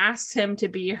Saito and asks him to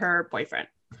be her boyfriend.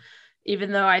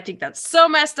 Even though I think that's so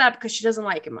messed up because she doesn't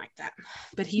like him like that.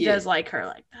 But he does like her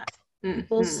like that.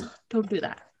 Mm-hmm. Don't do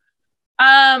that.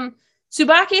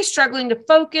 Tsubaki is struggling to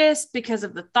focus because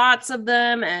of the thoughts of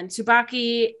them. And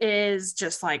Tsubaki is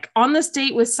just like on this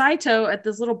date with Saito at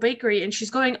this little bakery. And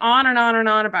she's going on and on and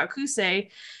on about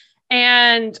Kusei.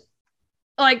 And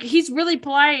like, he's really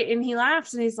polite and he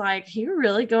laughs and he's like, you're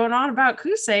really going on about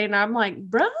Kusei. And I'm like,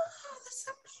 bro, that's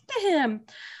so mean to him.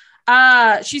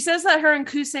 She says that her and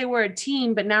Kusei were a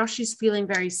team, but now she's feeling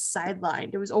very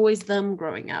sidelined. It was always them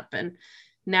growing up, and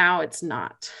now it's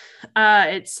not.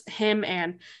 It's him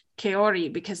and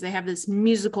Kaori because they have this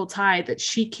musical tie that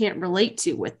she can't relate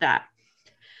to with that.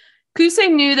 Kusei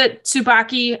knew that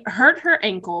Tsubaki hurt her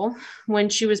ankle when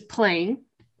she was playing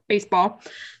baseball,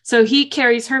 so he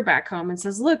carries her back home and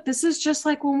says, look, this is just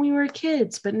like when we were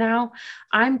kids, but now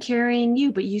I'm carrying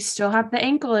you, but you still have the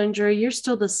ankle injury. You're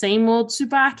still the same old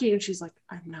Tsubaki. And she's like,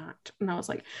 I'm not. And I was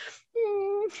like,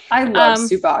 I love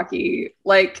Tsubaki.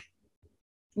 Like,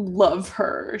 love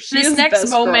her. This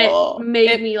next moment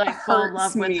made me like fall in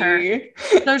love with her.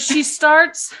 So she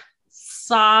starts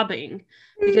sobbing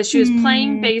because she was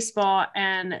playing baseball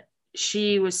and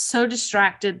she was so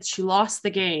distracted. She lost the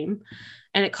game.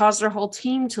 And it caused her whole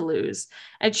team to lose.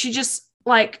 And she just,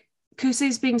 like,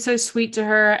 Kusei's being so sweet to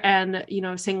her and, you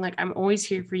know, saying, like, I'm always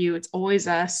here for you. It's always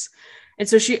us. And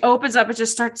so she opens up and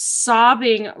just starts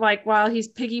sobbing, like, while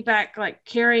he's piggyback, like,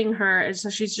 carrying her. And so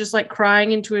she's just, like,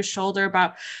 crying into his shoulder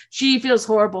about she feels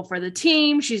horrible for the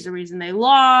team. She's the reason they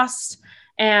lost.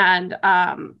 And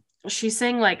she's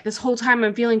saying, like, this whole time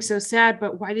I'm feeling so sad,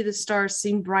 but why do the stars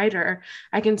seem brighter?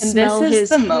 I can smell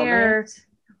his hair.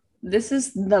 This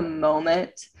is the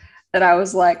moment that I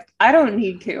was like, I don't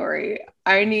need Kaori.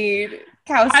 I need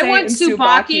Kosei. I want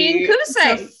Tsubaki and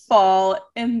Kusei to fall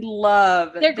in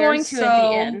love. They're going to so at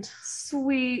the end.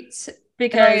 Sweet.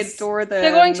 Because I adore them.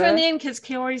 They're going to in the end because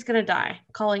Kaori's going to die.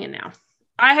 Calling it now.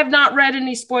 I have not read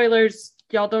any spoilers.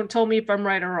 Y'all don't tell me if I'm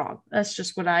right or wrong. That's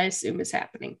just what I assume is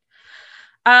happening.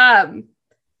 At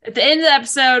the end of the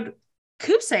episode,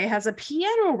 Kusei has a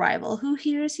piano rival who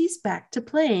hears he's back to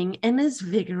playing and is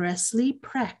vigorously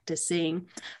practicing.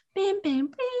 Bam, bam,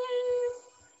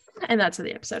 bam. And that's how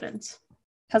the episode ends.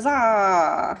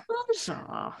 Huzzah!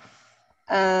 Huzzah.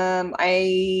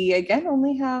 I again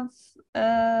only have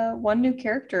one new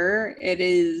character. It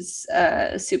is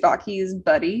Tsubaki's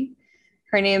buddy.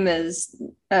 Her name is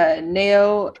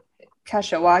Nao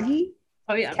Kashiwagi.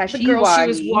 Oh yeah, the girl she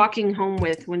was walking home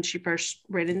with when she first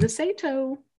ran into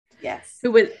Saito. Yes.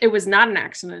 It was not an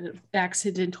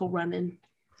accidental run-in.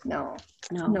 No,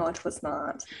 it was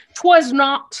not. Twas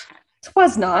not.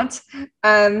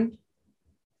 Her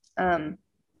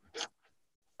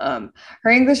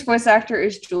English voice actor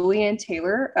is Julianne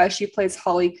Taylor. She plays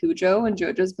Holly Cujo in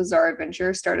JoJo's Bizarre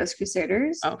Adventure Stardust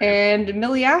Crusaders, and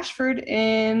Millie Ashford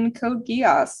in Code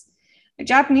Geass. The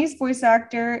Japanese voice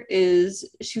actor is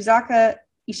Shuzaka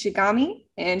Ishigami,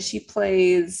 and she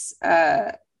plays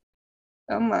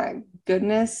Oh my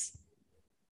goodness.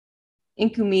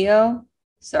 Inkumio.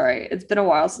 Sorry, it's been a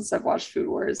while since I've watched Food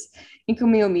Wars.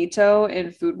 Inkumio Mito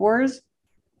in Food Wars.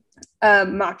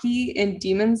 Maki in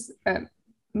Demons.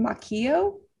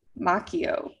 Makio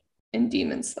in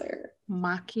Demon Slayer.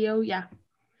 Makio, yeah.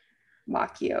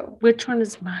 Makio. Which one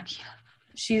is Makio?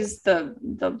 She's the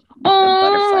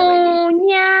butterfly lady.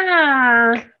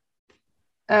 Oh,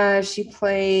 yeah. She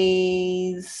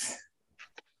plays.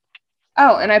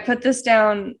 Oh, and I put this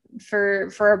down for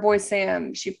our boy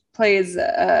Sam. She plays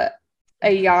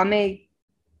Ayame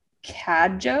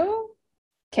Keijo.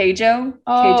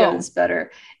 Keijo is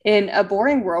better. In a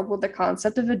boring world where the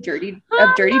concept of dirty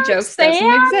jokes doesn't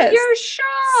exist. Your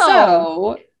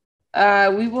show.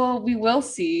 So we will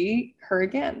see her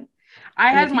again. I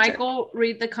had Michael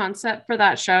read the concept for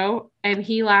that show and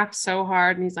he laughed so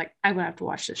hard and he's like, I'm gonna have to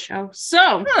watch this show.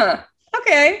 So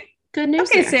okay. Good news.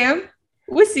 Okay, Sam.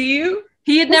 We'll see you.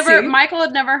 Michael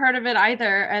had never heard of it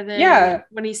either. And then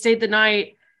when he stayed the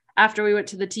night after we went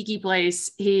to the tiki place,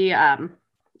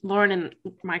 Lauren and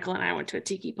Michael and I went to a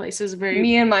tiki place. It was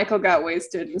me and Michael got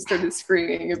wasted and started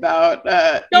screaming about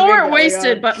y'all weren't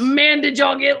wasted, but man, did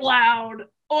y'all get loud.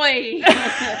 Oi.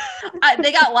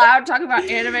 They got loud talking about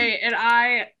anime, and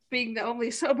I, being the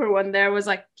only sober one there, was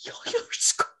like, you're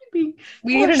screaming.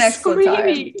 We had an excellent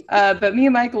time. But me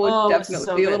and Michael would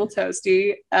definitely be a little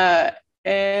toasty.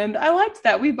 And I liked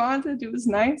that. We bonded. It was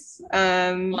nice.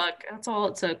 Look, that's all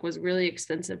it took was really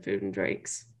expensive food and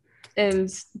drinks. And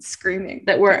screaming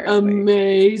that were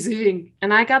amazing.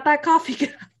 And I got that coffee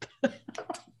cup.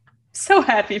 So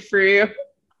happy for you.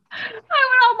 I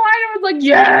went online and was like,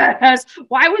 yes.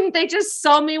 Why wouldn't they just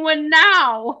sell me one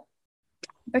now?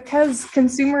 Because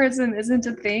consumerism isn't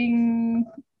a thing,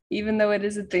 even though it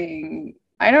is a thing.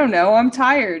 I don't know. I'm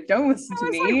tired. Don't listen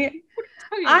to me.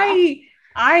 Like,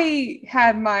 I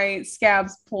had my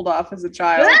scabs pulled off as a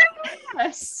child.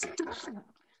 Yes.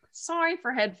 Sorry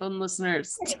for headphone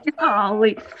listeners.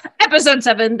 Golly. Episode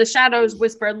 7, The Shadows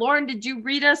Whisper. Lauren, did you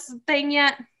read us the thing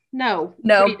yet? No.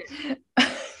 Read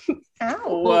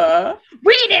Ow.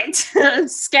 Read it,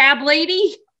 scab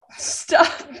lady. Stop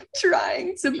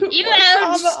trying to put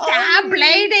scab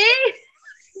lady.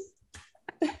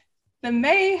 The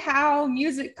Mayhow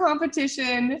music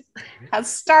competition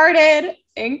has started,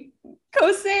 and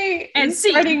Kosei is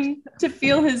starting to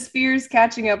feel his fears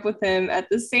catching up with him. At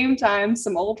the same time,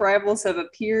 some old rivals have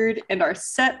appeared and are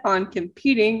set on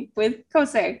competing with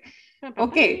Kosei.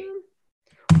 Okay.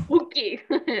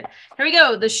 Here we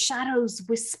go. The Shadows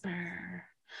Whisper.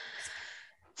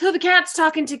 So the cat's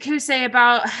talking to Kosei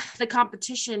about the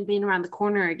competition being around the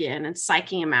corner again and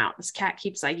psyching him out. This cat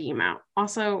keeps psyching him out.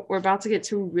 Also, we're about to get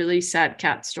to a really sad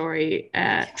cat story.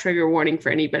 Trigger warning for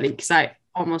anybody, because I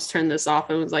almost turned this off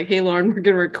and was like, hey, Lauren, we're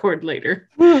going to record later.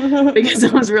 Because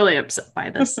I was really upset by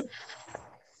this.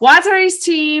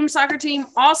 Watsuri's soccer team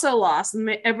also lost. And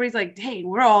everybody's like, hey,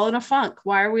 we're all in a funk.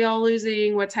 Why are we all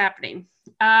losing? What's happening?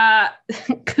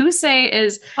 Kosei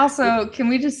is... Also, can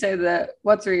we just say that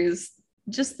Watsuri is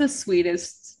just the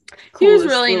sweetest, he was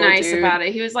really nice dude. About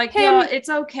it. He was like, yeah, it's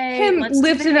okay. Him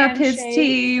lifting up his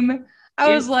team.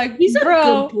 I was like, he's a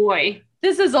good boy.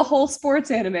 This is a whole sports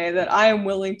anime that I am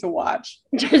willing to watch.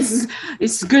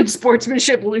 It's good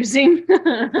sportsmanship losing.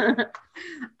 So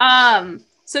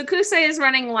Kosei is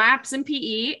running laps in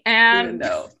PE and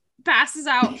passes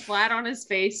out flat on his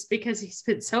face because he's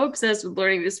been so obsessed with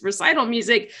learning this recital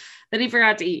music that he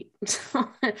forgot to eat. So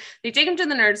they take him to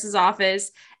the nurse's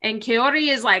office, and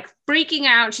Kaori is like freaking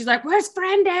out. She's like, where's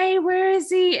Friende? Where is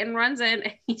he? And runs in,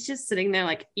 and he's just sitting there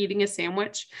like eating a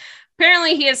sandwich.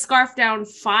 Apparently he has scarfed down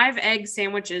 5 egg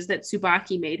sandwiches that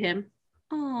Tsubaki made him.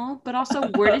 Oh, but also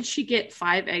where did she get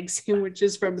 5 egg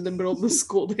sandwiches from in the middle of the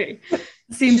school day?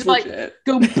 Seems legit. Like,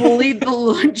 go bully the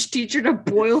lunch teacher to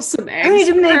boil some eggs. I need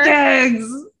to make eggs.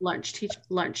 Lunch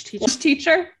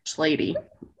teacher, lady,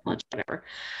 lunch, whatever.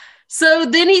 So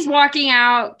then he's walking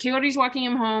out. Kaori's walking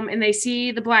him home, and they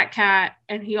see the black cat,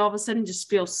 and he all of a sudden just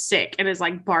feels sick and is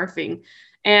like barfing.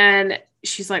 And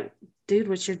she's like, dude,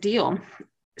 what's your deal?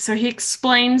 So he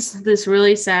explains this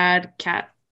really sad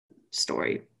cat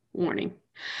story. Warning.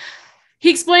 He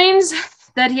explains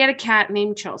that he had a cat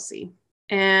named Chelsea,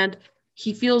 and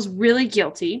he feels really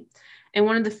guilty. And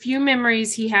one of the few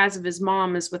memories he has of his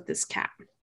mom is with this cat.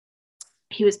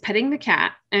 He was petting the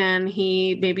cat, and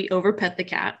he maybe overpet the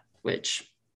cat,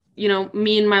 which, you know,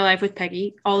 me in my life with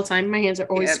Peggy all the time. My hands are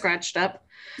always scratched up.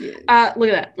 Yeah. Look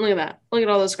at that. Look at that. Look at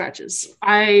all those scratches.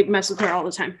 I mess with her all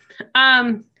the time.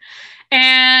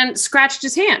 And scratched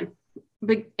his hand.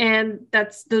 And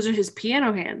those are his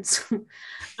piano hands.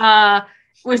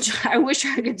 Which I wish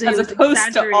I could say as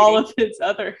opposed to all of his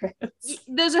other hands.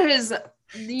 Those are his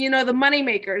the money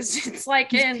makers. It's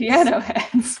like in piano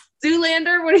hands.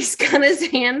 Zoolander when he's got his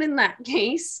hand in that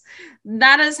case.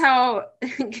 That is how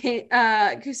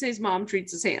Kusei's mom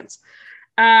treats his hands.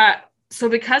 So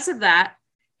because of that,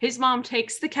 his mom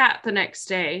takes the cat the next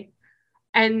day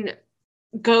and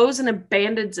goes and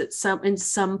abandons it in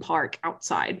some park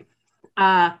outside.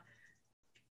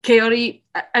 Kusei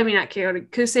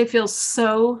feels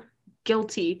so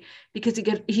guilty because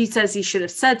he says he should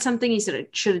have said something. He said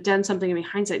it should have done something. I mean,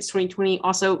 hindsight's 2020.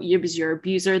 Also, it was your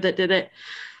abuser that did it.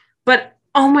 But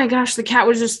oh my gosh, the cat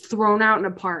was just thrown out in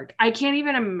a park. I can't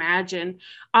even imagine.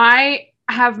 I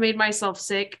have made myself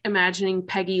sick imagining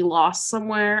Peggy lost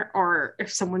somewhere or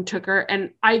if someone took her,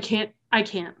 and I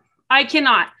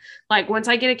cannot. Like, once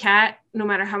I get a cat, no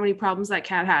matter how many problems that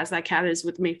cat is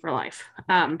with me for life.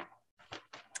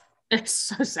 It's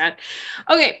so sad.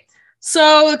 Okay,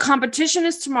 so the competition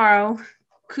is tomorrow.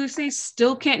 Kusei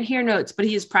still can't hear notes, but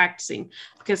he is practicing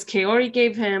because Kaori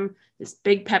gave him this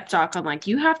big pep talk on, like,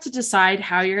 you have to decide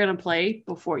how you're going to play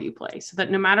before you play so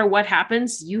that no matter what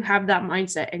happens, you have that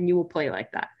mindset and you will play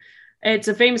like that. It's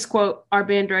a famous quote. Our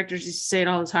band directors used to say it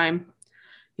all the time.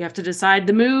 You have to decide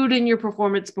the mood in your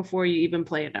performance before you even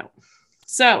play a note.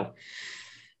 So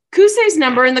Kusei's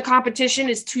number in the competition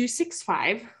is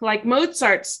 265, like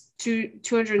Mozart's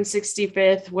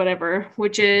 265th, whatever,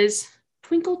 which is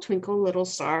Twinkle, Twinkle, Little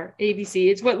Star,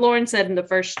 ABC. It's what Lauren said in the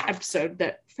first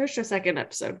or second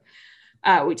episode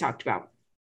we talked about.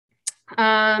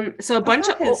 So a bunch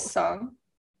of his song.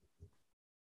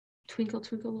 Twinkle,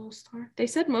 Twinkle, Little Star. They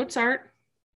said Mozart.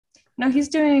 No, he's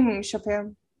doing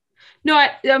Chopin. No,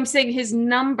 I'm saying his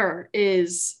number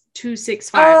is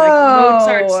 265. Like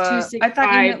Mozart's 265. I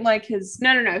thought you meant like his.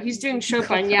 No. He's doing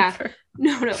Chopin. Yeah.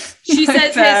 No. She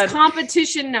says his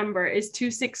competition number is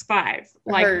 265.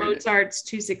 Like Mozart's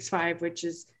 265, which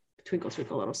is Twinkle,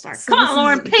 Twinkle, Little Star. So come on,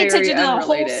 Lauren, pay attention to the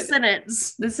whole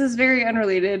sentence. This is very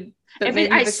unrelated.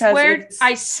 I swear,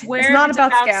 it's not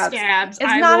about scabs.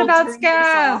 It's not about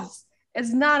scabs.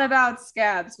 It's not about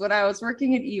scabs. When I was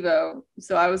working at Evo,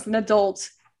 so I was an adult,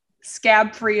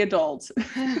 scab-free adult.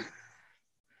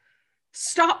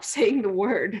 Stop saying the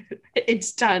word.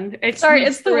 It's done. It's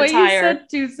the way you said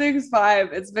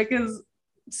 265. It's because,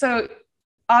 so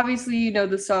obviously you know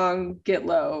the song Get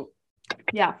Low.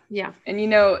 Yeah. And you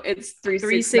know it's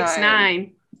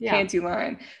 369. Yeah. Panty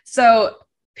line. So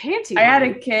panty line. I had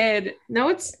a kid. No,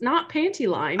 it's not panty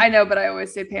line. I know, but I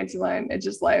always say panty line. It's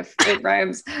just life. It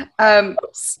rhymes.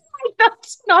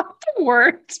 That's not the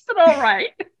words, but all right.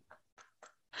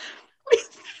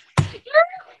 Your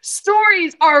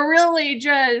stories are really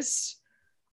just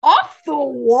off the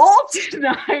wall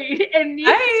tonight. And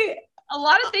a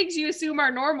lot of things you assume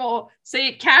are normal, say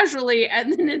it casually,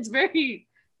 and then it's very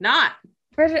not.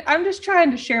 Bridget, I'm just trying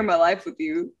to share my life with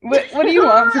you. What do you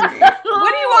want from me? What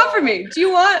do you want from me? Do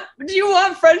you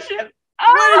want friendship?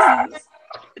 What is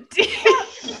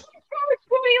this?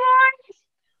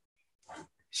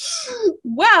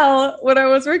 Well, when I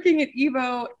was working at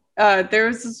Evo, there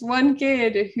was this one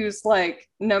kid whose like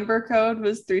number code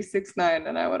was 369,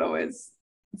 and I would always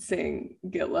sing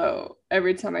Get Low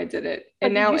every time I did it.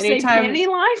 And now anytime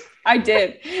I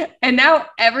did. And now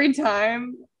every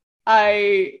time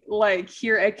I like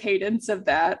hear a cadence of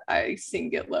that, I sing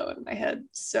Get Low in my head.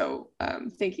 So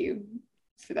thank you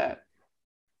for that.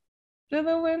 To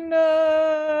the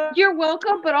window. You're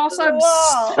welcome, but also I'm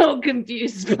so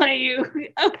confused by you.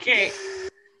 Okay.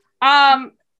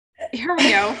 Here we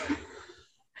go.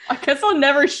 I guess I'll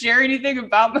never share anything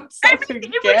about myself again.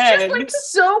 It was just like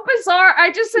so bizarre.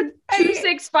 I just said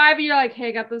 265 and you're like, hey,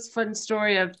 I got this fun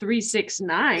story of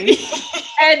 369.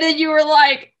 And then you were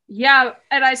like, yeah,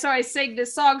 and I sang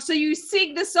this song. So you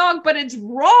sing the song, but it's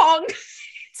wrong.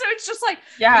 So it's just like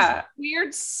this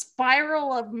weird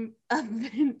spiral of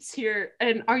events here.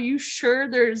 And are you sure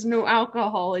there's no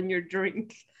alcohol in your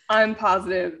drink? I'm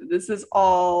positive this is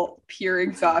all pure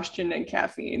exhaustion and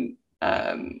caffeine.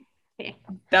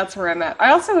 That's where I'm at.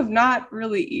 I also have not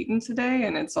really eaten today,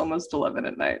 and it's almost 11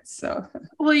 at night. So,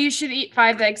 well, you should eat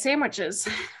 5 egg sandwiches.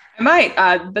 I might,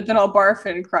 but then I'll barf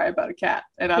and cry about a cat,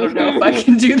 and I don't know if I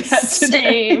can do that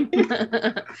today. Same.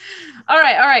 All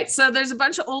right. So there's a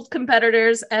bunch of old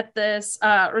competitors at this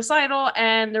recital,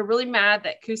 and they're really mad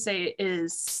that Kusei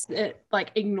is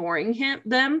like ignoring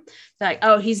them. Like,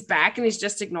 oh, he's back and he's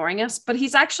just ignoring us, but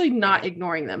he's actually not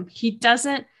ignoring them. He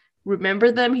doesn't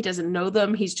remember them. He doesn't know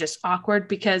them. He's just awkward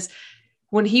because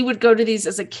when he would go to these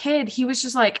as a kid, he was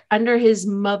just like under his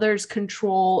mother's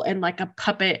control and like a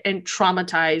puppet and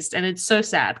traumatized. And it's so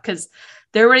sad because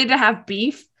they're ready to have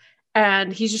beef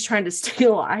and he's just trying to stay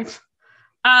alive.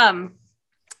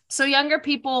 So younger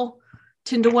people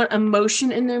tend to want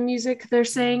emotion in their music, they're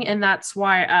saying, and that's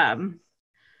why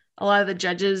a lot of the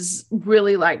judges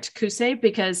really liked Kusei,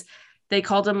 because they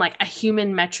called him like a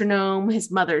human metronome,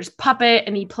 his mother's puppet,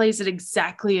 and he plays it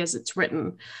exactly as it's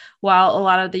written, while a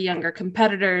lot of the younger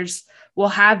competitors will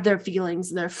have their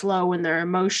feelings, their flow, and their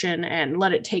emotion and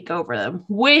let it take over them,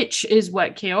 which is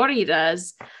what Kaori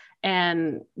does,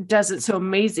 and does it so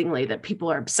amazingly that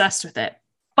people are obsessed with it.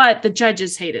 But the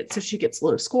judges hate it, so she gets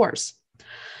low scores.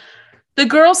 The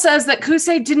girl says that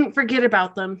Kusei didn't forget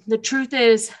about them. The truth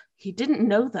is, he didn't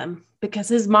know them because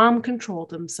his mom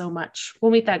controlled him so much.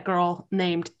 We'll meet that girl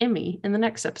named Emmy in the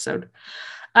next episode.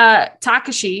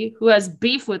 Takashi, who has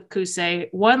beef with Kusei,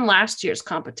 won last year's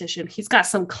competition. He's got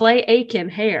some Clay Aiken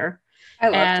hair. I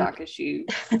love Takashi.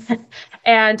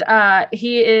 And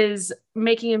he is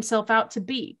making himself out to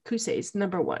be Kusei's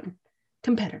number one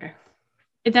competitor.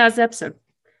 And that was the episode.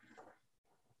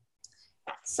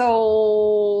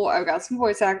 So I've got some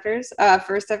voice actors.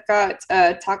 First, I've got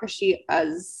Takashi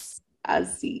Azai.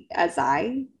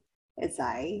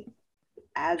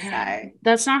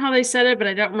 That's not how they said it, but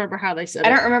I don't remember how they said it.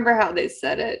 I don't remember how they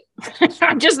said it.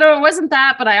 I just know it wasn't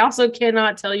that, but I also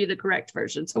cannot tell you the correct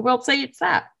version. So we'll say it's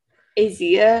that.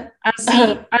 Azia.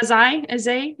 Azai? Is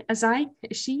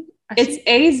she? It's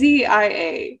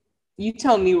Azia. You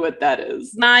tell me what that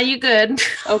is. Nah, you good.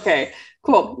 Okay,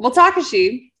 cool. Well,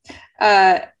 Takashi,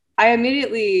 I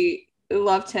immediately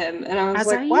loved him, and I was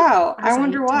like, wow, I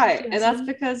wonder why. And that's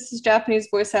because his Japanese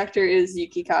voice actor is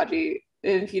Yuki Kaji.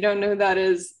 If you don't know who that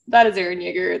is Eren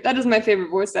Yeager. That is my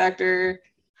favorite voice actor.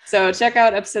 So check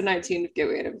out episode 19 of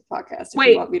Gateway Into Podcast if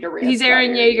you want me to rant. He's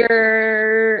Eren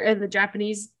Yeager in the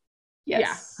Japanese.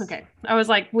 Yes. Yeah. Okay. I was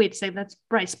like, wait a second, that's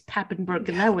Bryce Papenbrook,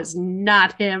 and that was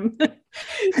not him.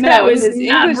 That was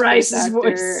not English Bryce's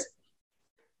voice.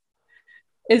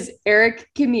 Is Eric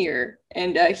Kimir,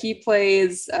 and he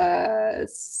plays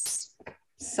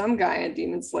some guy in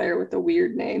Demon Slayer with a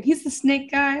weird name. He's the snake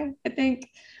guy, I think.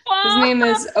 His name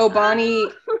is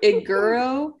Obani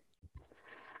Iguro.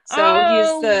 So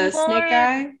he's the snake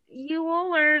guy. You will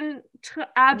learn to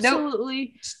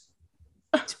absolutely.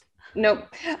 Nope.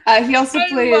 He also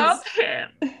plays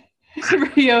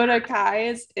Ryota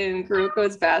Kai in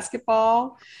Kuroko's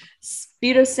Basketball.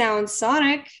 Speedo Sound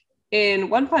Sonic in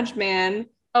One Punch Man.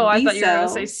 Oh, I thought you were going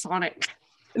to say Sonic.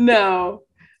 No.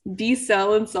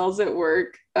 B-Cell in Cells at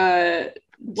Work.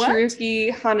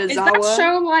 Tsuruki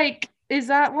Hanazawa. Is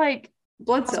that like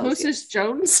Blood Cells? Osmosis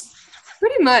Jones?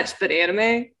 Pretty much, but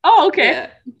anime. Oh, okay. Yeah.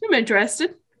 I'm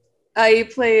interested. He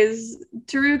plays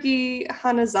Tsuruki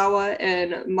Hanazawa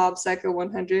in Mob Psycho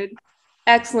 100.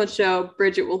 Excellent show.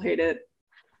 Bridget will hate it.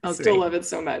 Still love it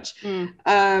so much.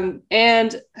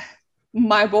 And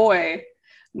my boy,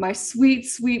 my sweet,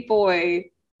 sweet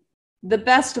boy, the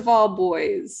best of all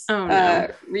boys,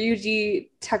 Ryuji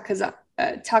Takazu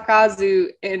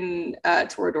in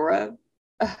Toradora.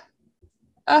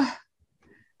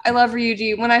 I love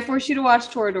Ryuji. When I force you to watch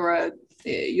Toradora,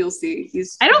 you'll see.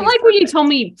 I don't like when you tell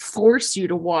me force you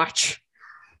to watch.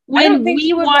 When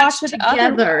we watch it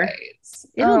together,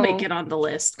 it'll make it on the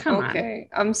list. Come on. Okay,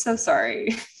 I'm so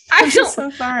sorry. I'm so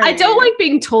sorry. I don't like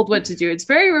being told what to do. It's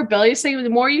very rebellious thing. The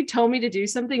more you tell me to do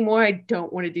something, the more I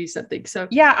don't want to do something. So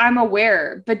yeah, I'm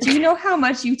aware. But do you know how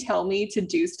much you tell me to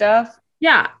do stuff?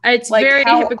 Yeah, it's like very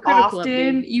hypocritical.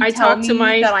 Often you tell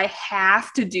me that I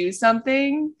have to do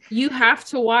something. You have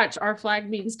to watch Our Flag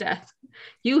Means Death.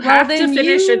 You have to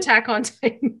finish Attack on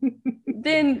Titan.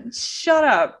 Then shut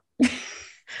up.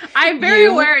 I'm very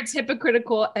aware it's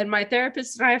hypocritical, and my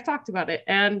therapist and I have talked about it.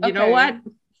 And you know what?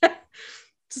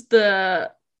 It's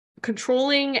the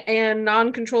controlling and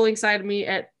non-controlling side of me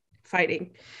at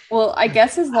fighting. Well, I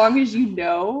guess as long as you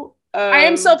know. I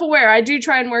am self-aware. I do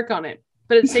try and work on it.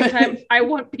 But at the same time, I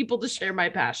want people to share my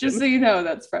passion. Just so you know,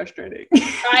 that's frustrating.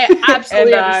 I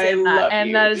absolutely understand that.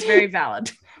 And that is very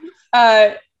valid.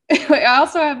 I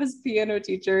also have his piano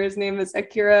teacher. His name is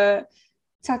Akira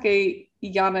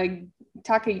Takayanagi.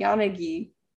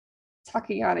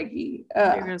 Akira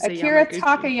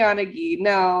Takayanagi.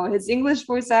 No, his English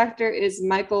voice actor is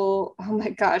Michael. Oh my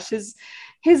gosh, his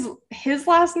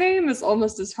last name is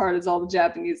almost as hard as all the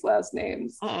Japanese last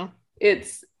names.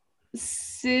 It's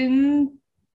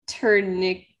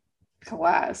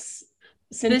Sinterniklaas.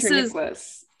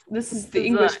 This is the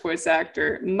English voice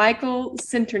actor, Michael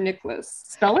Sinterniklaas.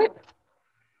 Spell it?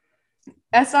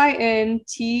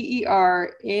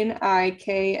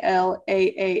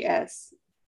 Sinterniklaas.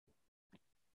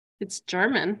 It's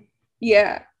German.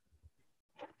 Yeah.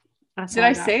 Did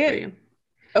I say it?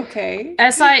 Okay.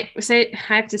 I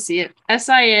have to see it.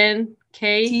 Sinkt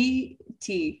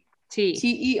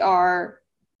T-E-R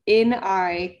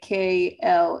Niklaas.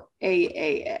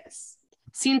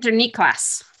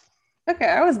 Sinterklaas. Okay,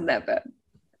 I wasn't that bad.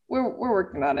 We're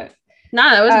working on it. No,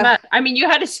 that wasn't bad. I mean, you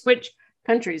had to switch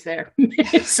countries there.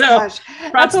 So gosh,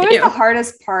 that's always the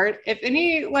hardest part. If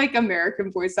any like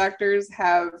American voice actors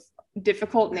have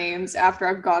difficult names after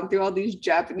I've gone through all these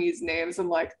Japanese names, I'm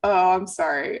like, oh, I'm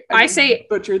sorry. I say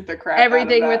butchered the crap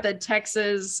everything out of with a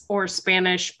Texas or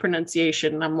Spanish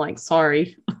pronunciation. I'm like,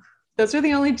 sorry. Those are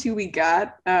the only two we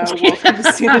got. Welcome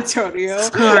to San Antonio.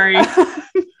 Sorry.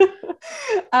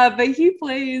 But he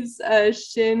plays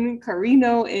Shin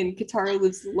Karino in Katara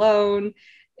Lives Alone,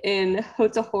 in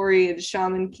Hotahori and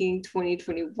Shaman King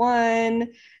 2021,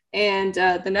 and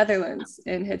the Netherlands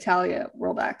in Hetalia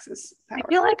World Access Power. I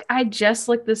feel like I just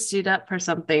looked this dude up for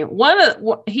something.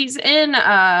 He's in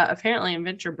apparently in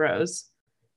Venture Bros.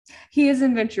 He is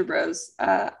in Venture Bros.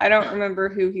 I don't remember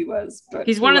who he was, but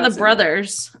he's one of the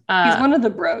brothers. He's one of the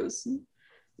bros.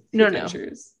 No.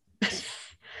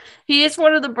 He is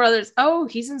one of the brothers. Oh,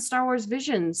 he's in Star Wars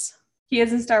Visions. He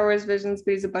is in Star Wars Visions,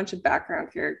 but he's a bunch of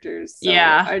background characters. So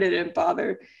yeah, I didn't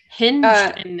bother.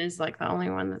 Henshin is like the only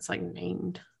one that's like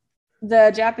named.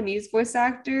 The Japanese voice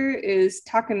actor is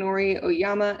Takanori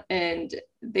Oyama, and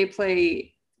they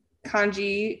play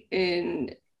Kanji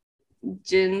in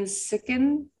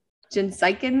Jinseiken.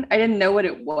 I didn't know what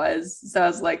it was, so I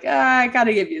was like, I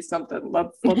gotta give you something.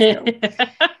 Let's go.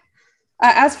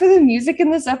 As for the music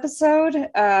in this episode,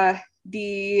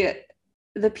 the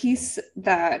piece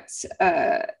that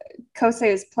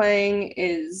Kosei is playing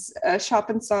is a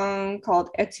Chopin song called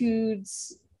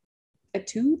Etudes,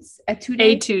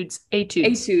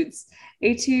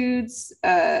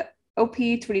 OP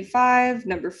 25,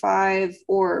 number 5,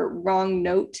 or Wrong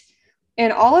Note.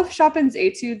 And all of Chopin's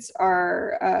etudes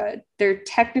are their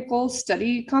technical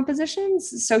study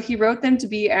compositions. So he wrote them to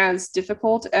be as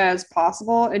difficult as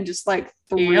possible and just like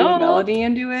threw melody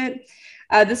into it.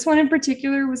 This one in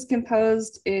particular was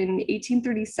composed in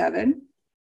 1837.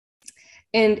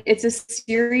 And it's a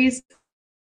series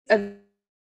of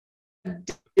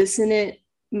dissonant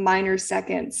minor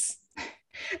seconds.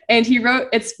 And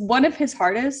it's one of his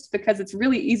hardest because it's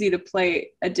really easy to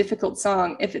play a difficult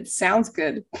song if it sounds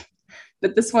good.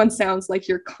 But this one sounds like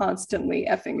you're constantly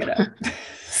effing it up.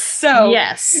 So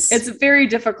yes, it's very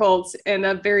difficult and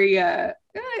a very, I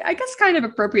guess, kind of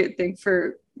appropriate thing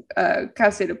for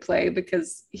Kosei to play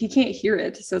because he can't hear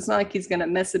it. So it's not like he's going to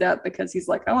mess it up because he's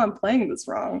like, oh, I'm playing this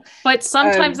wrong. But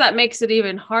sometimes that makes it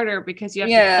even harder because you have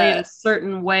to play it a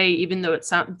certain way, even though it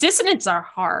sounds... Dissonants are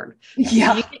hard.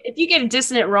 Yeah. If you get a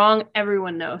dissonant wrong,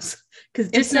 everyone knows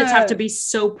because dissonants have to be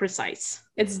so precise.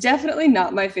 It's definitely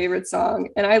not my favorite song,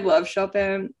 and I love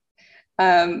Chopin.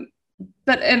 Just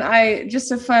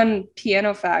a fun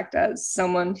piano fact as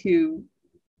someone who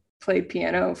played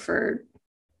piano for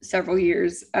several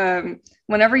years.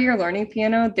 Whenever you're learning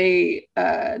piano, they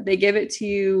give it to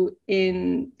you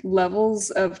in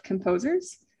levels of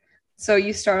composers. So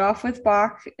you start off with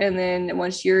Bach, and then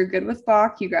once you're good with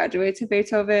Bach, you graduate to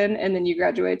Beethoven, and then you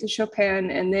graduate to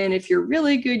Chopin, and then if you're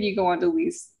really good, you go on to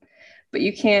Liszt. But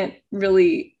you can't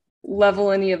really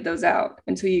level any of those out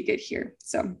until you get here.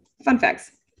 So fun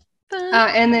facts.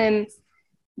 And then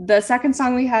the second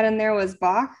song we had in there was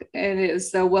Bach, and it was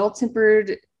the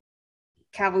Well-Tempered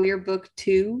Cavalier Book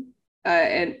 2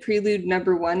 and Prelude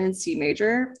number 1 in C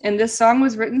major. And this song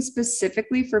was written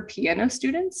specifically for piano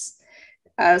students.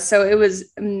 So it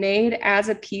was made as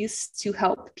a piece to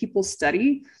help people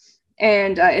study.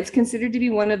 And it's considered to be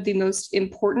one of the most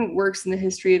important works in the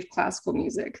history of classical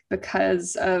music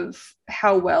because of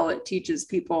how well it teaches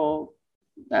people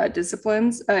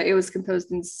disciplines. It was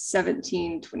composed in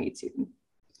 1722.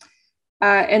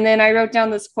 And then I wrote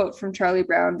down this quote from Charlie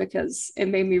Brown because it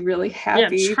made me really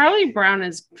happy. Yeah, Charlie Brown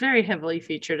is very heavily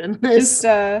featured in this.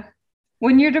 Just,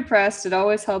 when you're depressed, it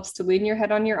always helps to lean your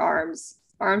head on your arms.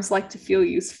 Arms like to feel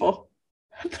useful.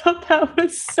 I thought that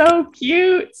was so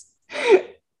cute.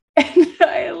 And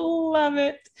I love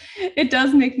it. It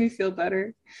does make me feel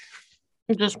better.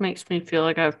 It just makes me feel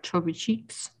like I have chubby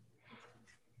cheeks.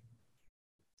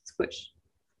 Squish.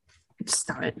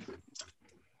 Stop it.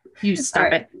 You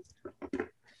stop it.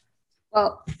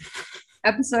 Well,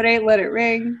 episode 8, Let It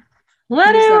Ring.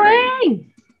 Let it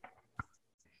ring.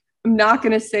 I'm not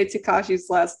going to say Takashi's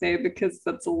last name because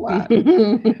that's a lot.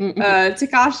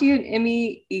 Takashi and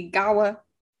Emi Igawa.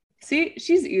 See,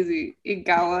 she's easy.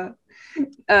 Igawa.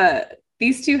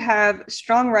 These two have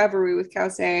strong rivalry with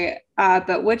Kosei,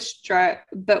 but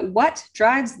what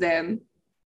drives them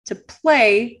to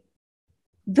play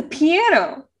the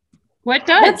piano? What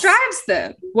drives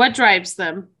them? What drives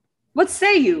them? What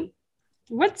say you?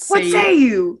 What say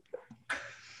you?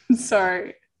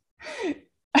 Sorry.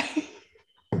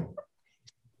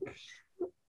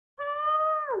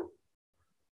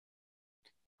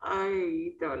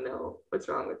 I don't know what's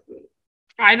wrong with me.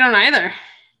 I don't either.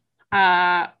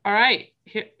 All right,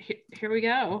 here we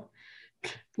go.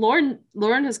 Lauren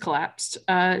has collapsed.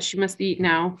 She must eat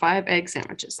now 5 egg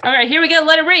sandwiches. All right, here we go.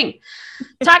 Let it ring.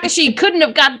 Takashi couldn't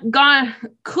have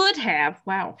could have.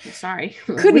 Wow, sorry.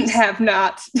 Couldn't have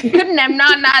not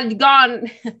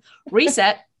gone.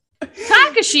 Reset.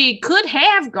 Takashi could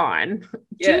have gone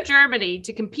to Germany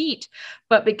to compete,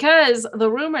 but because the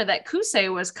rumor that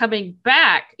Kusei was coming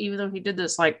back, even though he did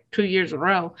this like 2 years in a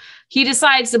row, he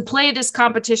decides to play this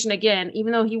competition again,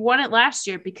 even though he won it last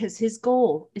year, because his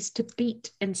goal is to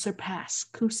beat and surpass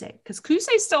Kusei, because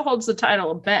Kusei still holds the title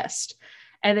of best,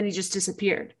 and then he just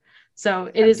disappeared. So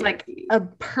it is like a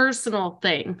personal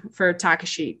thing for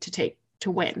Takashi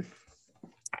to win,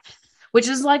 which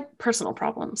is like personal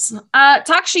problems.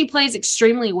 Takashi plays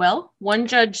extremely well. One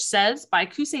judge says, by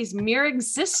Kusei's mere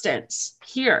existence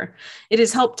here, it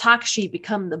has helped Takashi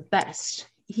become the best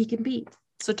he can be.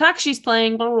 So Takashi's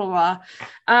playing, blah, blah, blah.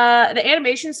 The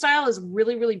animation style is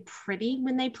really, really pretty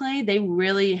when they play. They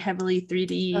really heavily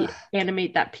 3D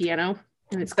animate that piano.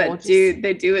 And it's gorgeous. Dude,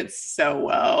 they do it so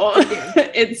well.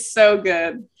 It's so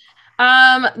good.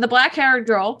 The black-haired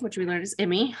girl, which we learned is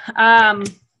Emi,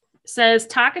 says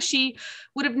Takashi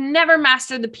would have never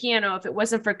mastered the piano if it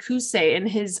wasn't for Kusei and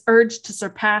his urge to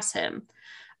surpass him.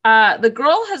 The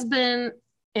girl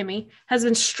Emi has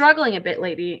been struggling a bit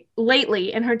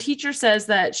lately, and her teacher says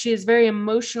that she is very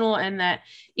emotional and that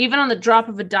even on the drop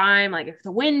of a dime, like if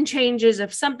the wind changes,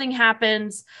 if something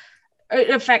happens, it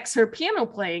affects her piano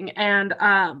playing. And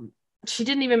she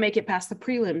didn't even make it past the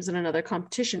prelims in another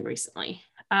competition recently.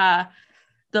 The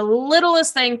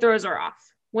littlest thing throws her off.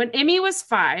 When Emi was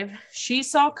 5, she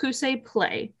saw Kusei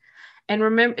play, and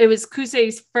remember it was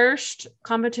Kusei's first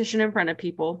competition in front of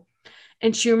people,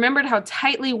 and she remembered how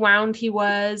tightly wound he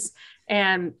was,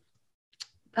 and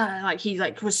he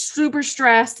was super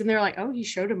stressed, and they're like, oh, he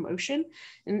showed emotion,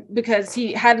 and because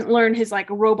he hadn't learned his like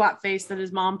robot face that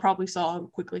his mom probably saw and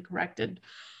quickly corrected,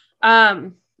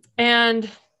 and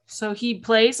so he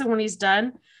plays, and when he's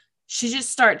done, she just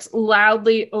starts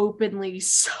loudly, openly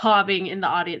sobbing in the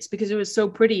audience because it was so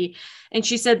pretty. And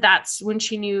she said that's when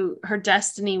she knew her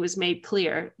destiny was made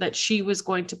clear, that she was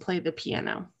going to play the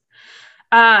piano.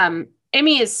 Emi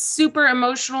is super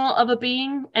emotional of a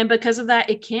being, and because of that,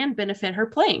 it can benefit her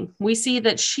playing. We see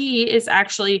that she is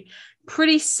actually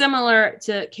pretty similar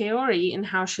to Kaori in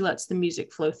how she lets the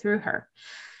music flow through her.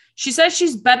 She says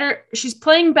she's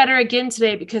playing better again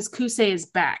today because Kusei is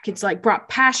back. It's like brought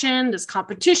passion, there's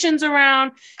competitions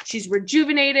around, she's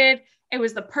rejuvenated. It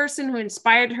was the person who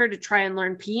inspired her to try and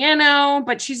learn piano,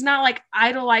 but she's not like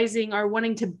idolizing or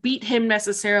wanting to beat him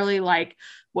necessarily like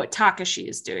what Takashi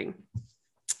is doing.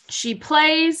 She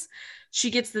plays,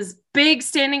 she gets this big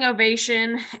standing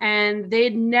ovation, and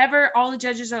all the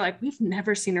judges are like, we've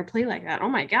never seen her play like that. Oh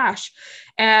my gosh.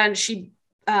 And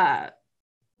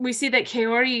we see that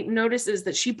Kaori notices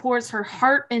that she pours her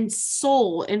heart and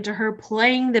soul into her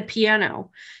playing the piano,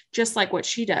 just like what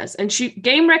she does. And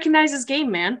game recognizes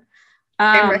game, man.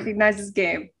 Game recognizes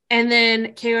game. And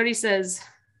then Kaori says,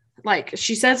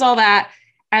 she says all that.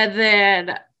 And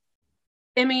then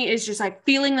Emi is just like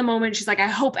feeling the moment. She's like, I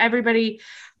hope everybody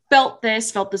felt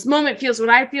this moment, feels what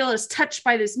I feel, is touched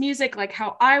by this music, like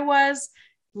how I was.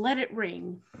 Let it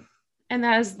ring. And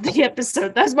that is the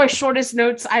episode. That's my shortest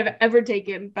notes I've ever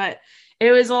taken, but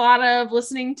it was a lot of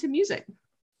listening to music.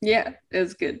 Yeah, it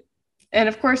was good. And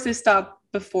of course, they stopped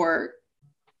before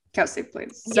Kusei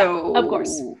played. So, yeah, of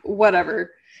course.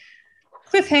 Whatever.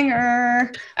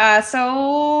 Cliffhanger.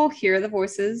 So here are the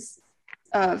voices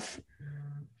of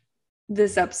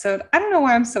this episode. I don't know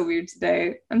why I'm so weird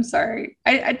today. I'm sorry.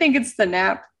 I think it's the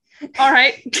nap. All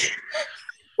right.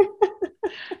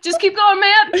 Just keep going,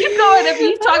 man. Keep going. If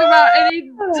you talk about any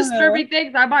disturbing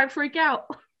things, I might freak out.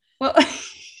 Well,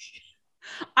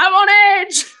 I'm on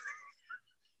edge.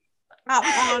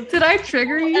 Did I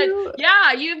trigger you?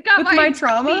 Yeah, you've got my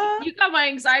trauma. You got my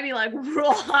anxiety like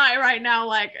real high right now.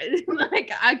 Like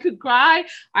I could cry,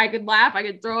 I could laugh, I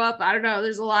could throw up. I don't know.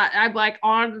 There's a lot. I'm like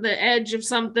on the edge of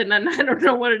something, and I don't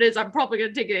know what it is. I'm probably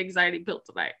gonna take an anxiety pill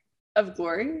tonight. Of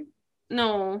glory?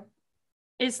 No.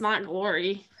 It's not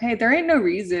glory. Hey, there ain't no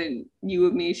reason you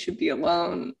and me should be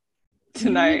alone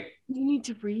tonight. You need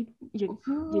to read your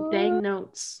dang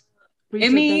notes. Read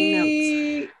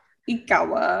Emi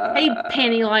Ikawa. Hey,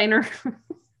 panty liner. I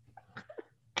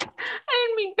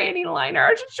didn't mean panty liner.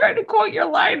 I was just trying to quote your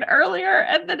line earlier,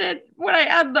 and then when I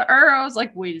added the I was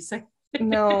like, wait a second.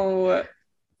 No, it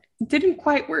didn't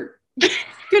quite work.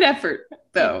 Good effort,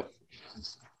 though.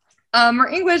 Our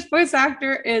English voice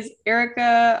actor is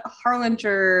Erica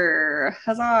Harlanger.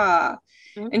 Huzzah!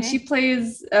 Okay. And she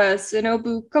plays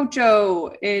Shinobu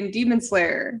Kocho in Demon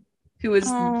Slayer, who is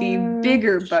the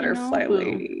bigger butterfly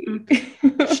lady.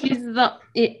 She's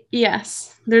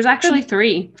yes. There's actually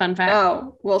 3. Fun fact.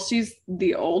 Oh, well, she's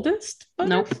the oldest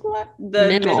butterfly? Nope. The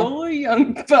middle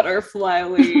young butterfly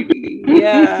lady.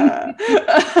 Yeah.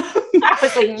 I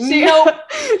was like, nope.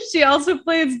 She also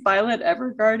plays Violet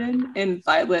Evergarden in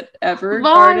Violet Evergarden.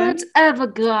 Violet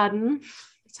Evergarden.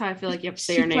 That's how I feel like you have to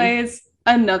say her name. She plays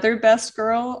another best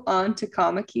girl on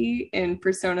Takamaki in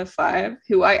Persona 5,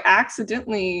 who I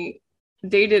accidentally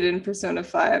dated in Persona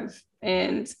 5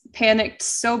 and panicked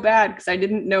so bad because I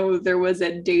didn't know there was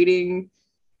a dating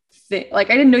thing.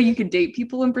 Like, I didn't know you could date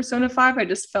people in Persona 5. I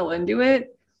just fell into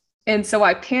it. And so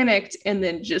I panicked and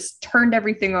then just turned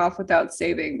everything off without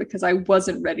saving because I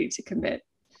wasn't ready to commit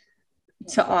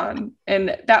to An.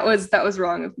 And that was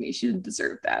wrong of me. She didn't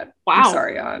deserve that. Wow. I'm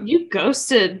sorry, An. You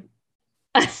ghosted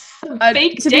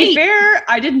fake to date. Be fair,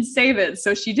 I didn't save it,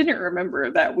 so she didn't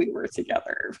remember that we were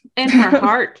together. In her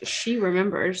heart, she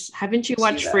remembers. Haven't you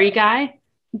watched Free Guy?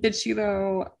 Did she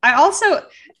though? I also,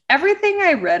 everything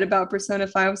I read about Persona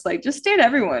 5 was like, just date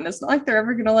everyone. It's not like they're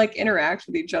ever gonna like interact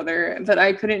with each other. But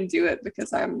I couldn't do it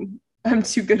because I'm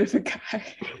too good of a guy.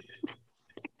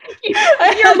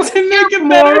 I had to make a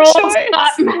better choice.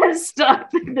 Got messed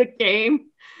up in the game.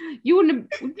 You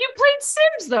played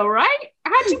Sims though, right?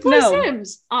 How'd you play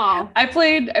Sims? Oh, I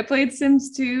played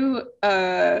Sims 2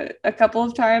 a couple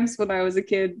of times when I was a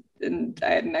kid and I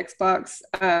had an Xbox,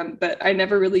 but I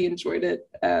never really enjoyed it.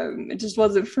 It just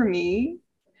wasn't for me.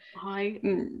 I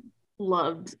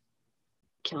loved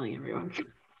killing everyone.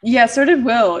 Yeah, so did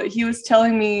Will. He was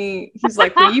telling me, he's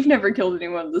like, well, you've never killed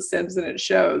anyone in The Sims and it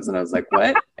shows. And I was like,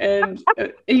 what? And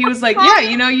he was like, yeah,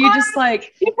 you know, you just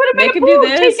like make him do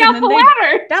this. And then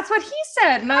that's what he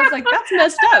said. And I was like, that's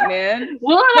messed up, man.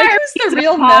 Well, like, who's the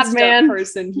real messed up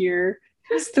person here?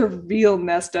 Who's the real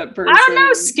messed up person? I don't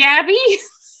know, Scabby.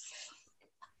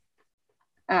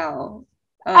 Ow.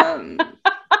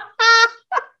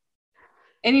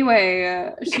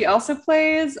 Anyway, she also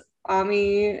plays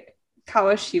Ami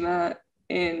Kawashima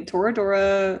in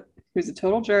Toradora, who's a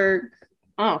total jerk.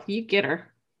 Oh, you get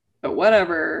her. But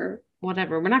whatever.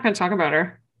 Whatever. We're not going to talk about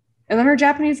her. And then her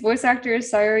Japanese voice actor is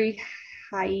Sayori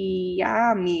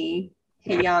Hayami.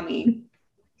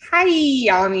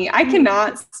 I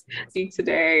cannot speak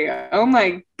today. Oh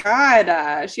my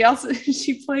god. She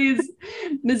plays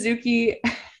Mizuki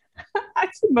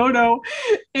Akimoto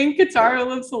in Katara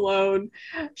Lives Alone.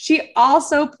 She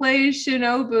also plays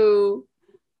Shinobu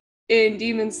in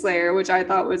Demon Slayer, which I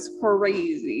thought was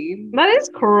crazy. That is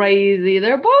crazy.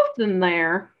 They're both in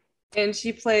there. And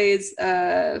she plays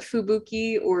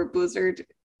Fubuki or Blizzard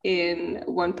in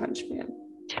One Punch Man.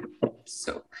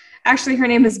 So actually her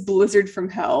name is Blizzard from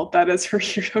Hell. That is her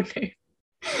hero name.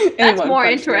 That's more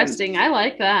interesting. I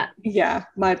like that. Yeah,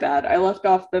 my bad. I left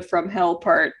off the From Hell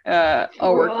part.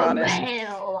 I'll work on it.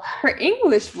 Hell. Her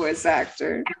English voice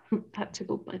actor. That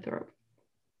tickled my throat.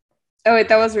 Oh wait,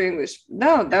 that was her English.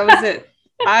 No, that was it.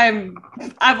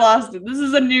 I've lost it. This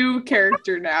is a new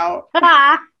character now.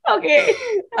 Okay.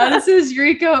 This is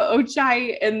Yuriko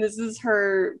Ochai, and this is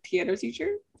her piano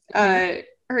teacher. Her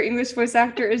English voice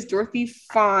actor is Dorothy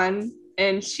Fawn,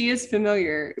 and she is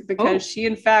familiar because she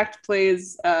in fact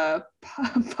plays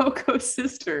Poco's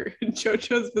sister in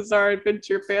JoJo's Bizarre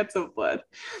Adventure Phantom Blood.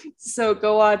 So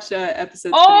go watch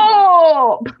episode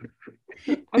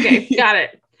 21. Okay, got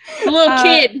it. The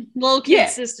little kid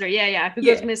sister. Yeah. Who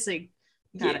goes missing?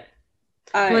 Got it.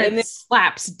 And then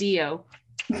slaps Dio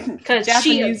because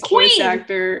Japanese voice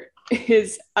actor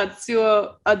is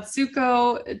Atsuko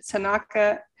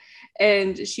Tanaka,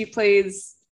 and she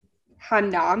plays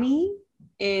Hanami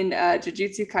in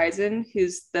Jujutsu Kaisen,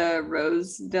 who's the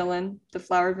rose villain, the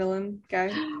flower villain guy.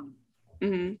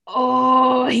 Mm-hmm.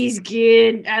 Oh, he's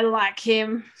good. I like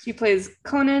him. She plays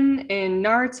Conan in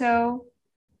Naruto.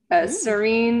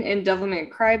 Serene in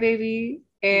Devilman Crybaby,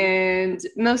 and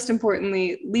most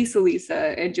importantly, Lisa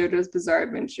in JoJo's Bizarre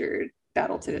Adventure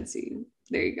Battle Tendency.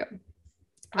 There you go.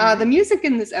 The music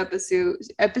in this episode,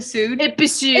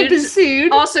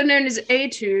 also known as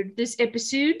Etude. This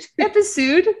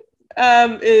episode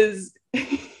is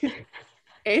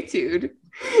Etude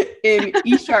in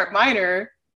E sharp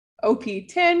minor, OP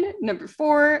 10, number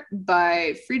 4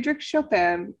 by Friedrich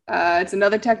Chopin. It's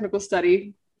another technical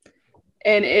study.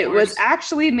 And it was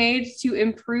actually made to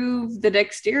improve the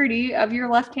dexterity of your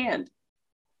left hand.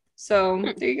 So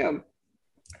there you go.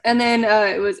 And then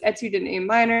it was Etude in A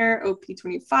minor, OP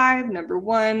 25, number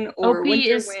 1, or OP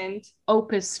Winter is Wind.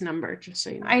 Opus number, just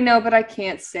so you know. I know, but I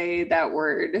can't say that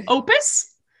word.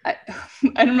 Opus?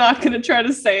 I'm not going to try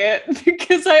to say it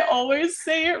because I always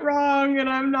say it wrong and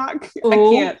I'm not. I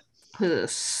can't.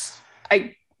 Opus.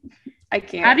 I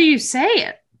can't. How do you say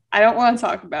it? I don't want to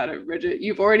talk about it, Bridget.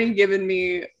 You've already given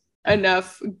me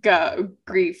enough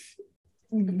grief.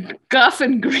 Guff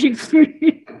and grief.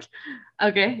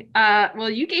 Okay. Well,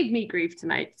 you gave me grief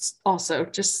tonight also.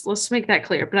 Just let's make that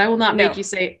clear. But I will not make you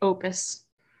say opus.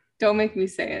 Don't make me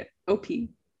say it. OP.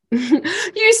 You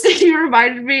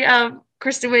reminded me of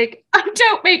Kristen Wiig.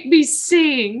 Don't make me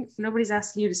sing. Nobody's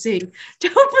asking you to sing.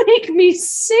 Don't make me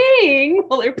sing.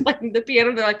 While they're playing the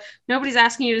piano, they're like, nobody's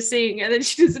asking you to sing. And then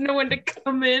she doesn't know when to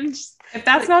come in. If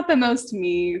that's not the most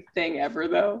me thing ever,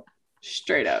 though,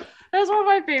 straight up. That's one of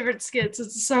my favorite skits.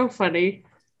 It's so funny.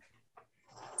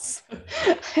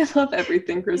 I love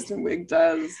everything Kristen Wiig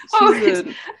does.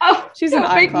 She's an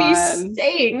icon. Make me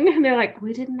sing. And they're like,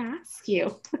 we didn't ask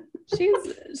you.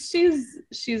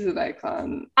 she's an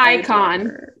icon.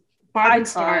 Barbie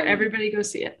Star. Everybody go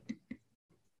see it.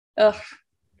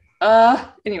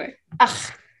 Anyway.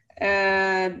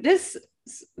 This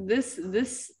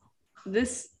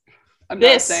I'm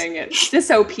not saying it. This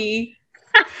OP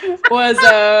was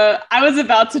I was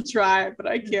about to try, but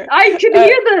I can't. I can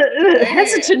hear the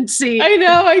hesitancy. I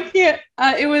know, I can't.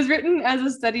 It was written as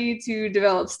a study to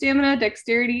develop stamina,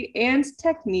 dexterity, and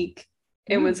technique.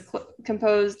 It was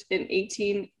composed in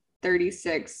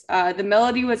 1836. The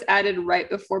melody was added right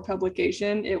before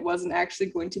publication. It wasn't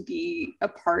actually going to be a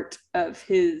part of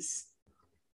his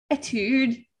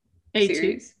Etude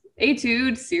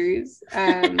series.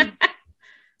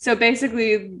 So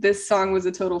basically, this song was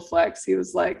a total flex. He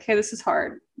was like, hey, this is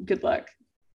hard. Good luck.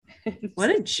 What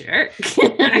a jerk.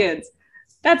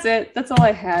 That's it. That's all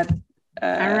I had. All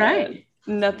right.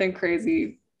 Nothing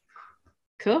crazy.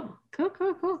 Cool.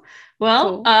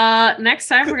 Well, next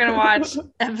time we're going to watch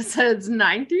episodes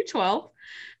 9 through 12.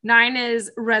 9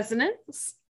 is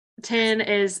Resonance. 10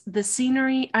 is The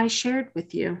Scenery I Shared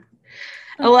with You.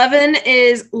 11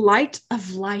 is Light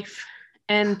of Life.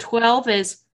 And 12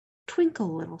 is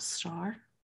Twinkle Little Star.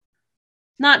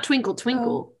 Not Twinkle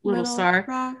Twinkle Little Star.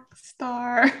 Rock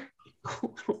star.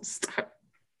 Little star.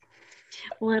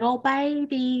 Little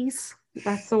babies.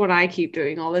 That's the one I keep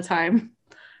doing all the time.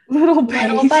 Little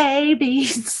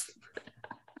babies.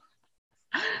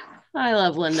 I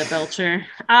love Linda Belcher.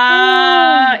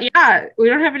 Yeah, we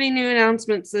don't have any new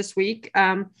announcements this week.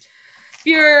 If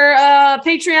you're a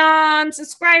Patreon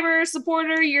subscriber,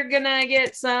 supporter, you're gonna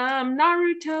get some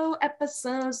Naruto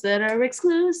episodes that are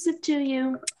exclusive to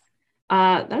you.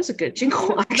 That was a good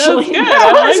jingle, actually.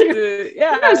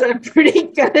 That was a pretty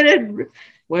good.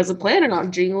 Wasn't planning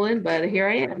on jingling, but here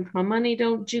I am. My money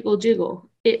don't jiggle.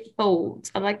 It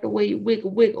folds. I like the way you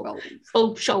wiggle.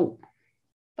 Oh, show.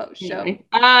 Anyway.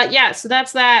 Yeah, so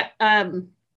that's that.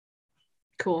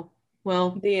 Cool.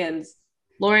 Well, the ends.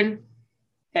 Lauren.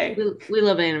 Hey. We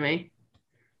love anime.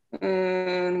 We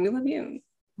love you.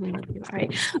 We love you. All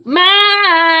right. Bye.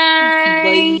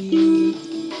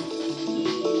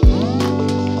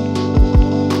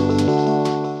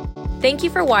 Thank you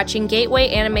for watching Gateway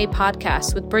Anime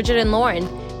Podcast with Bridget and Lauren.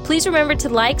 Please remember to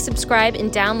like, subscribe,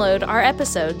 and download our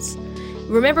episodes.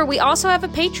 Remember, we also have a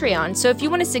Patreon, so if you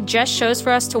want to suggest shows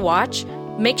for us to watch,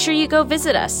 make sure you go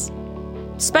visit us.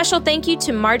 Special thank you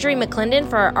to Marjorie McClendon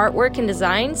for our artwork and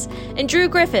designs, and Drew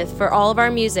Griffith for all of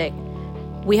our music.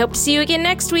 We hope to see you again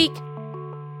next week.